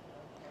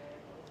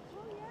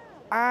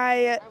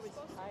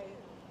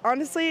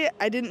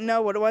didn't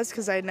know what it was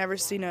because I had never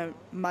seen a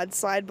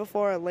mudslide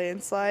before, a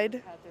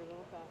landslide.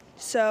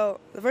 So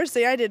the first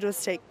thing I did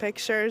was take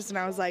pictures, and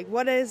I was like,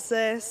 what is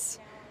this?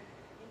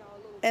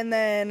 And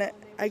then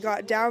I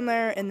got down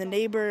there, and the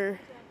neighbor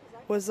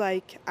was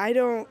like, I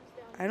don't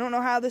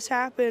know how this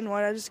happened,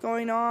 what is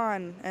going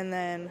on? And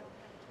then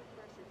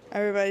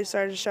everybody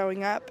started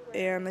showing up,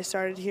 and they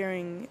started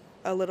hearing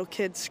a little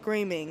kid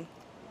screaming.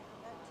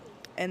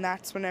 And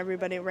that's when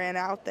everybody ran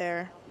out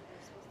there,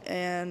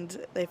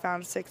 and they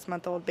found a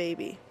 6-month-old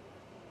baby.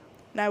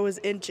 And I was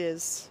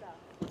inches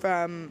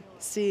from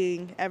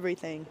seeing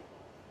everything.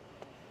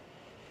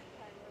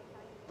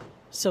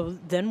 So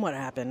then what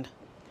happened?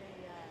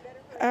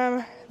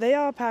 They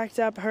all packed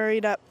up,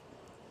 hurried up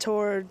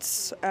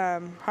towards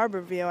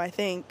Harborview, I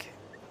think,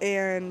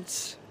 and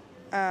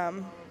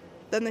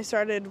then they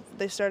started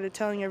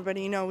telling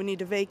everybody, we need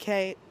to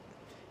vacate,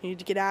 you need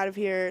to get out of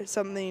here.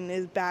 Something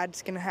is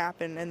bad's going to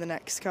happen in the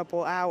next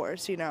couple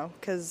hours,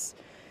 because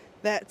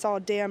that's all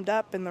dammed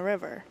up in the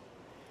river.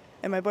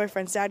 And my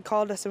boyfriend's dad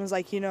called us and was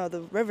like,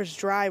 the river's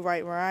dry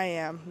right where I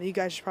am. You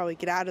guys should probably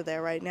get out of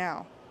there right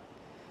now.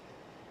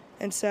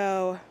 And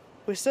so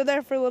we stood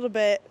there for a little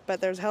bit,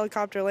 but there was a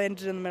helicopter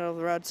landed in the middle of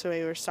the road, so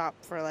we were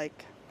stopped for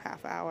like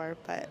half hour,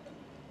 but it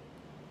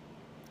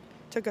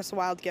took us a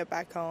while to get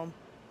back home.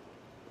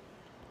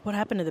 What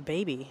happened to the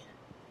baby?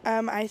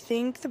 I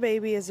think the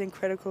baby is in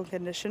critical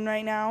condition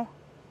right now,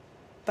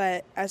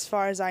 but as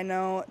far as I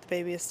know, the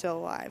baby is still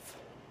alive.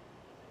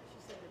 She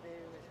said the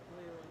baby was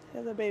blue.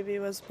 Yeah, the baby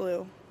was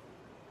blue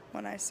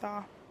when I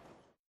saw.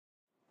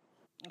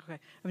 Okay,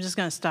 I'm just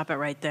going to stop it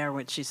right there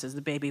when she says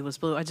the baby was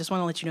blue. I just want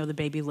to let you know the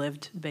baby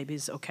lived. The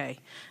baby's okay.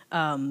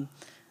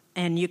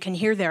 And you can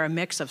hear there a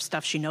mix of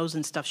stuff she knows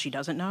and stuff she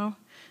doesn't know.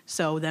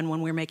 So then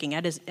when we're making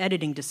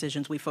editing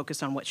decisions, we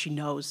focus on what she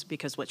knows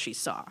because what she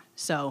saw.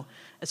 So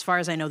as far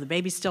as I know, the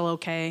baby's still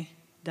okay.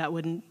 That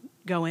wouldn't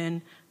go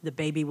in. The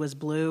baby was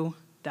blue.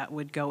 That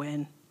would go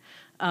in.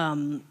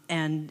 I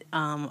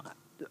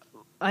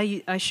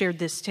shared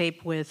this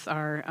tape with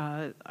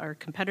our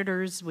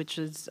competitors, which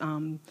is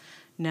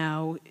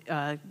now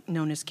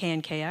known as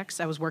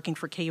KNKX. I was working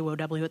for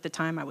KUOW at the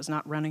time. I was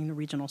not running the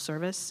regional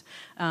service,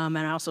 and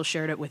I also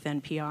shared it with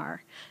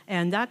NPR.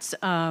 And that's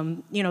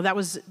that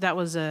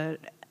was a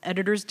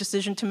editor's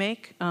decision to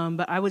make,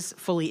 but I was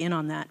fully in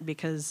on that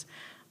because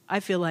I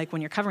feel like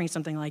when you're covering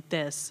something like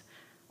this,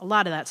 a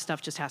lot of that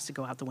stuff just has to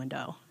go out the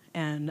window.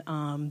 And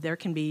there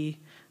can be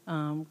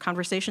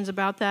conversations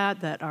about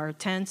that are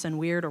tense and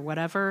weird or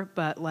whatever,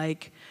 but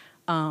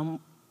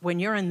when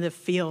you're in the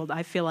field,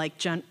 I feel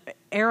like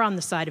err on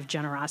the side of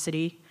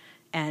generosity.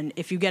 And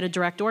if you get a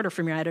direct order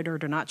from your editor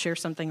to not share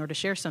something or to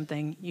share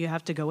something, you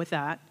have to go with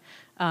that.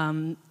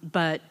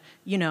 But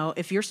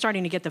if you're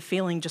starting to get the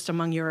feeling just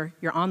among your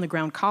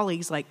on-the-ground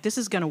colleagues, like this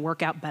is going to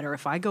work out better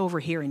if I go over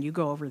here and you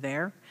go over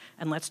there,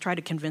 and let's try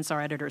to convince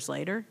our editors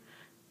later,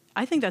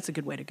 I think that's a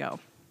good way to go.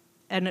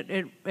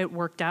 And it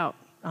worked out.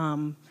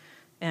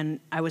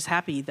 And I was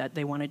happy that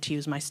they wanted to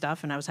use my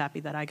stuff, and I was happy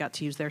that I got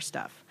to use their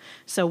stuff.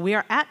 So we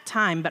are at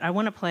time, but I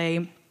want to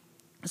play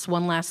this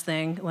one last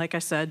thing, like I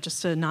said,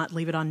 just to not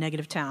leave it on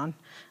negative town.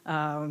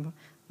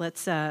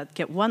 Let's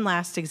get one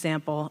last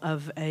example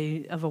of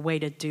a way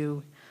to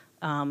do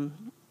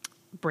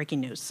breaking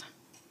news.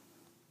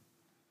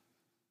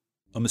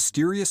 A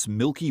mysterious,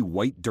 milky,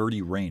 white,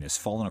 dirty rain has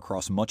fallen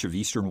across much of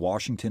eastern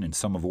Washington and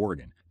some of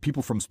Oregon.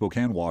 People from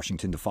Spokane,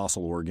 Washington to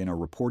Fossil, Oregon are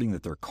reporting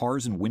that their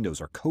cars and windows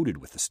are coated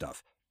with the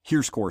stuff.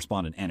 Here's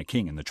correspondent Anna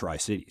King in the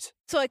Tri-Cities.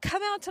 So I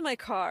come out to my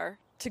car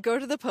to go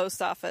to the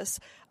post office.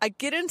 I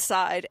get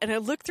inside and I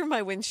look through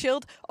my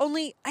windshield,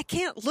 only I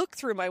can't look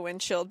through my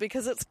windshield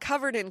because it's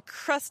covered in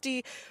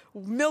crusty,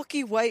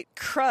 milky white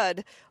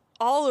crud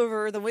all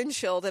over the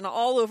windshield and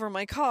all over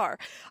my car.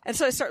 And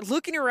so I start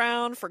looking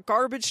around for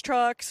garbage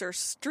trucks or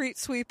street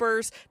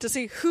sweepers to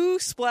see who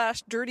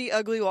splashed dirty,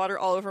 ugly water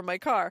all over my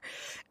car.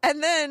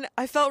 And then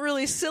I felt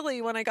really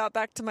silly when I got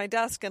back to my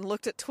desk and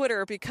looked at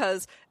Twitter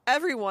because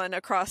everyone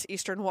across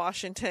eastern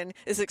Washington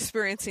is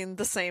experiencing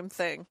the same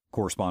thing.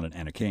 Correspondent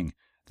Anna King.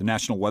 The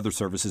National Weather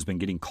Service has been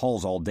getting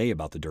calls all day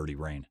about the dirty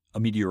rain. A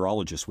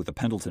meteorologist with the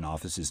Pendleton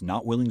office is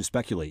not willing to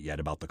speculate yet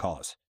about the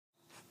cause.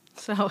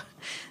 So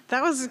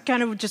that was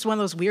kind of just one of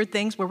those weird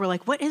things where we're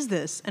like, what is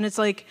this? And it's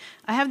like,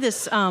 I have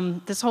this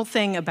this whole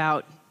thing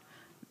about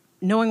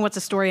knowing what's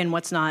a story and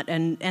what's not.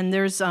 And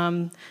there are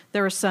some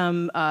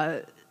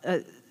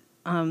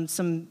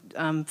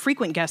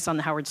frequent guests on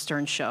the Howard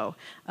Stern show.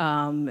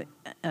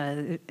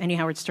 Any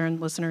Howard Stern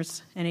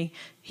listeners? Any?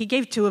 He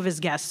gave 2 of his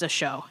guests a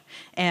show,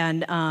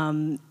 and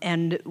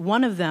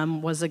one of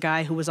them was a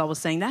guy who was always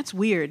saying, "That's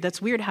weird.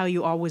 That's weird how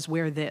you always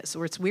wear this,"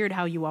 or "It's weird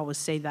how you always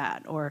say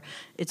that," or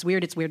 "It's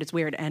weird. It's weird. It's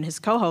weird." And his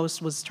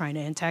co-host was trying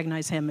to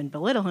antagonize him and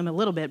belittle him a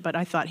little bit, but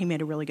I thought he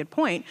made a really good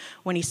point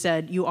when he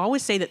said, "You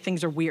always say that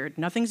things are weird.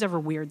 Nothing's ever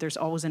weird. There's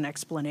always an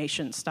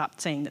explanation.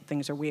 Stop saying that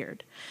things are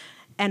weird."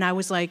 And I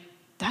was like,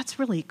 that's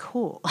really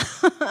cool.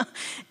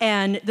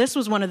 And this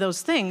was one of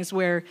those things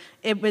where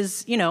it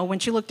was, when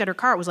she looked at her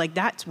car, it was like,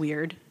 that's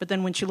weird. But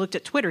then when she looked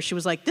at Twitter, she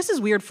was like, this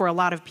is weird for a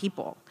lot of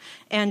people.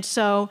 And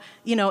so,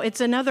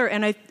 it's another,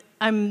 and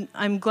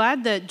I'm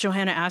glad that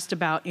Johanna asked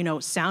about,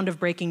 sound of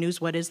breaking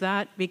news, what is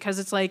that? Because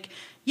it's like,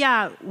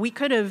 yeah, we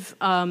could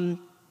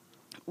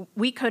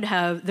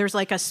have, there's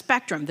like a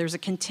spectrum, there's a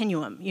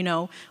continuum,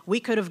 We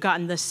could have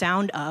gotten the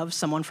sound of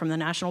someone from the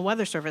National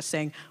Weather Service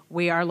saying,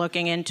 we are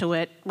looking into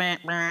it,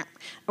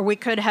 or we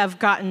could have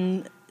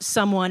gotten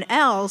someone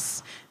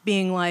else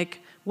being like,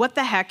 what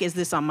the heck is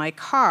this on my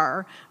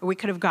car? Or we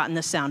could have gotten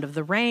the sound of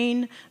the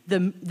rain.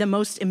 The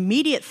most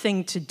immediate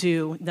thing to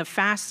do, the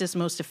fastest,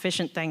 most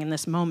efficient thing in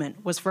this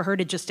moment was for her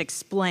to just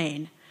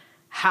explain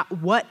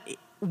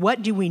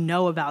what do we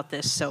know about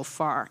this so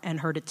far,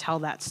 and her to tell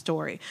that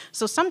story.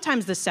 So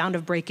sometimes the sound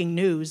of breaking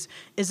news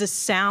is a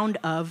sound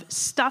of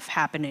stuff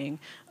happening,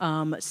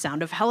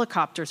 sound of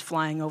helicopters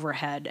flying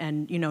overhead,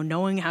 and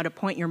knowing how to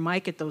point your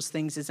mic at those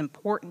things is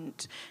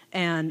important.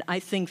 And I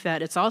think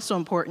that it's also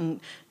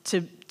important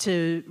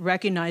to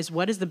recognize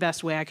what is the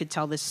best way I could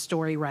tell this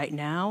story right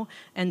now,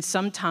 and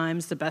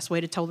sometimes the best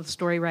way to tell the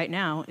story right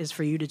now is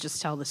for you to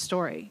just tell the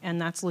story, and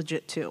that's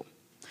legit too.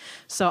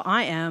 So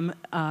I am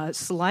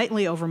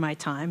slightly over my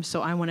time,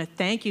 so I want to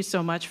thank you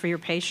so much for your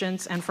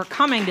patience and for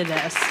coming to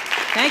this.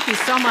 Thank you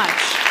so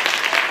much.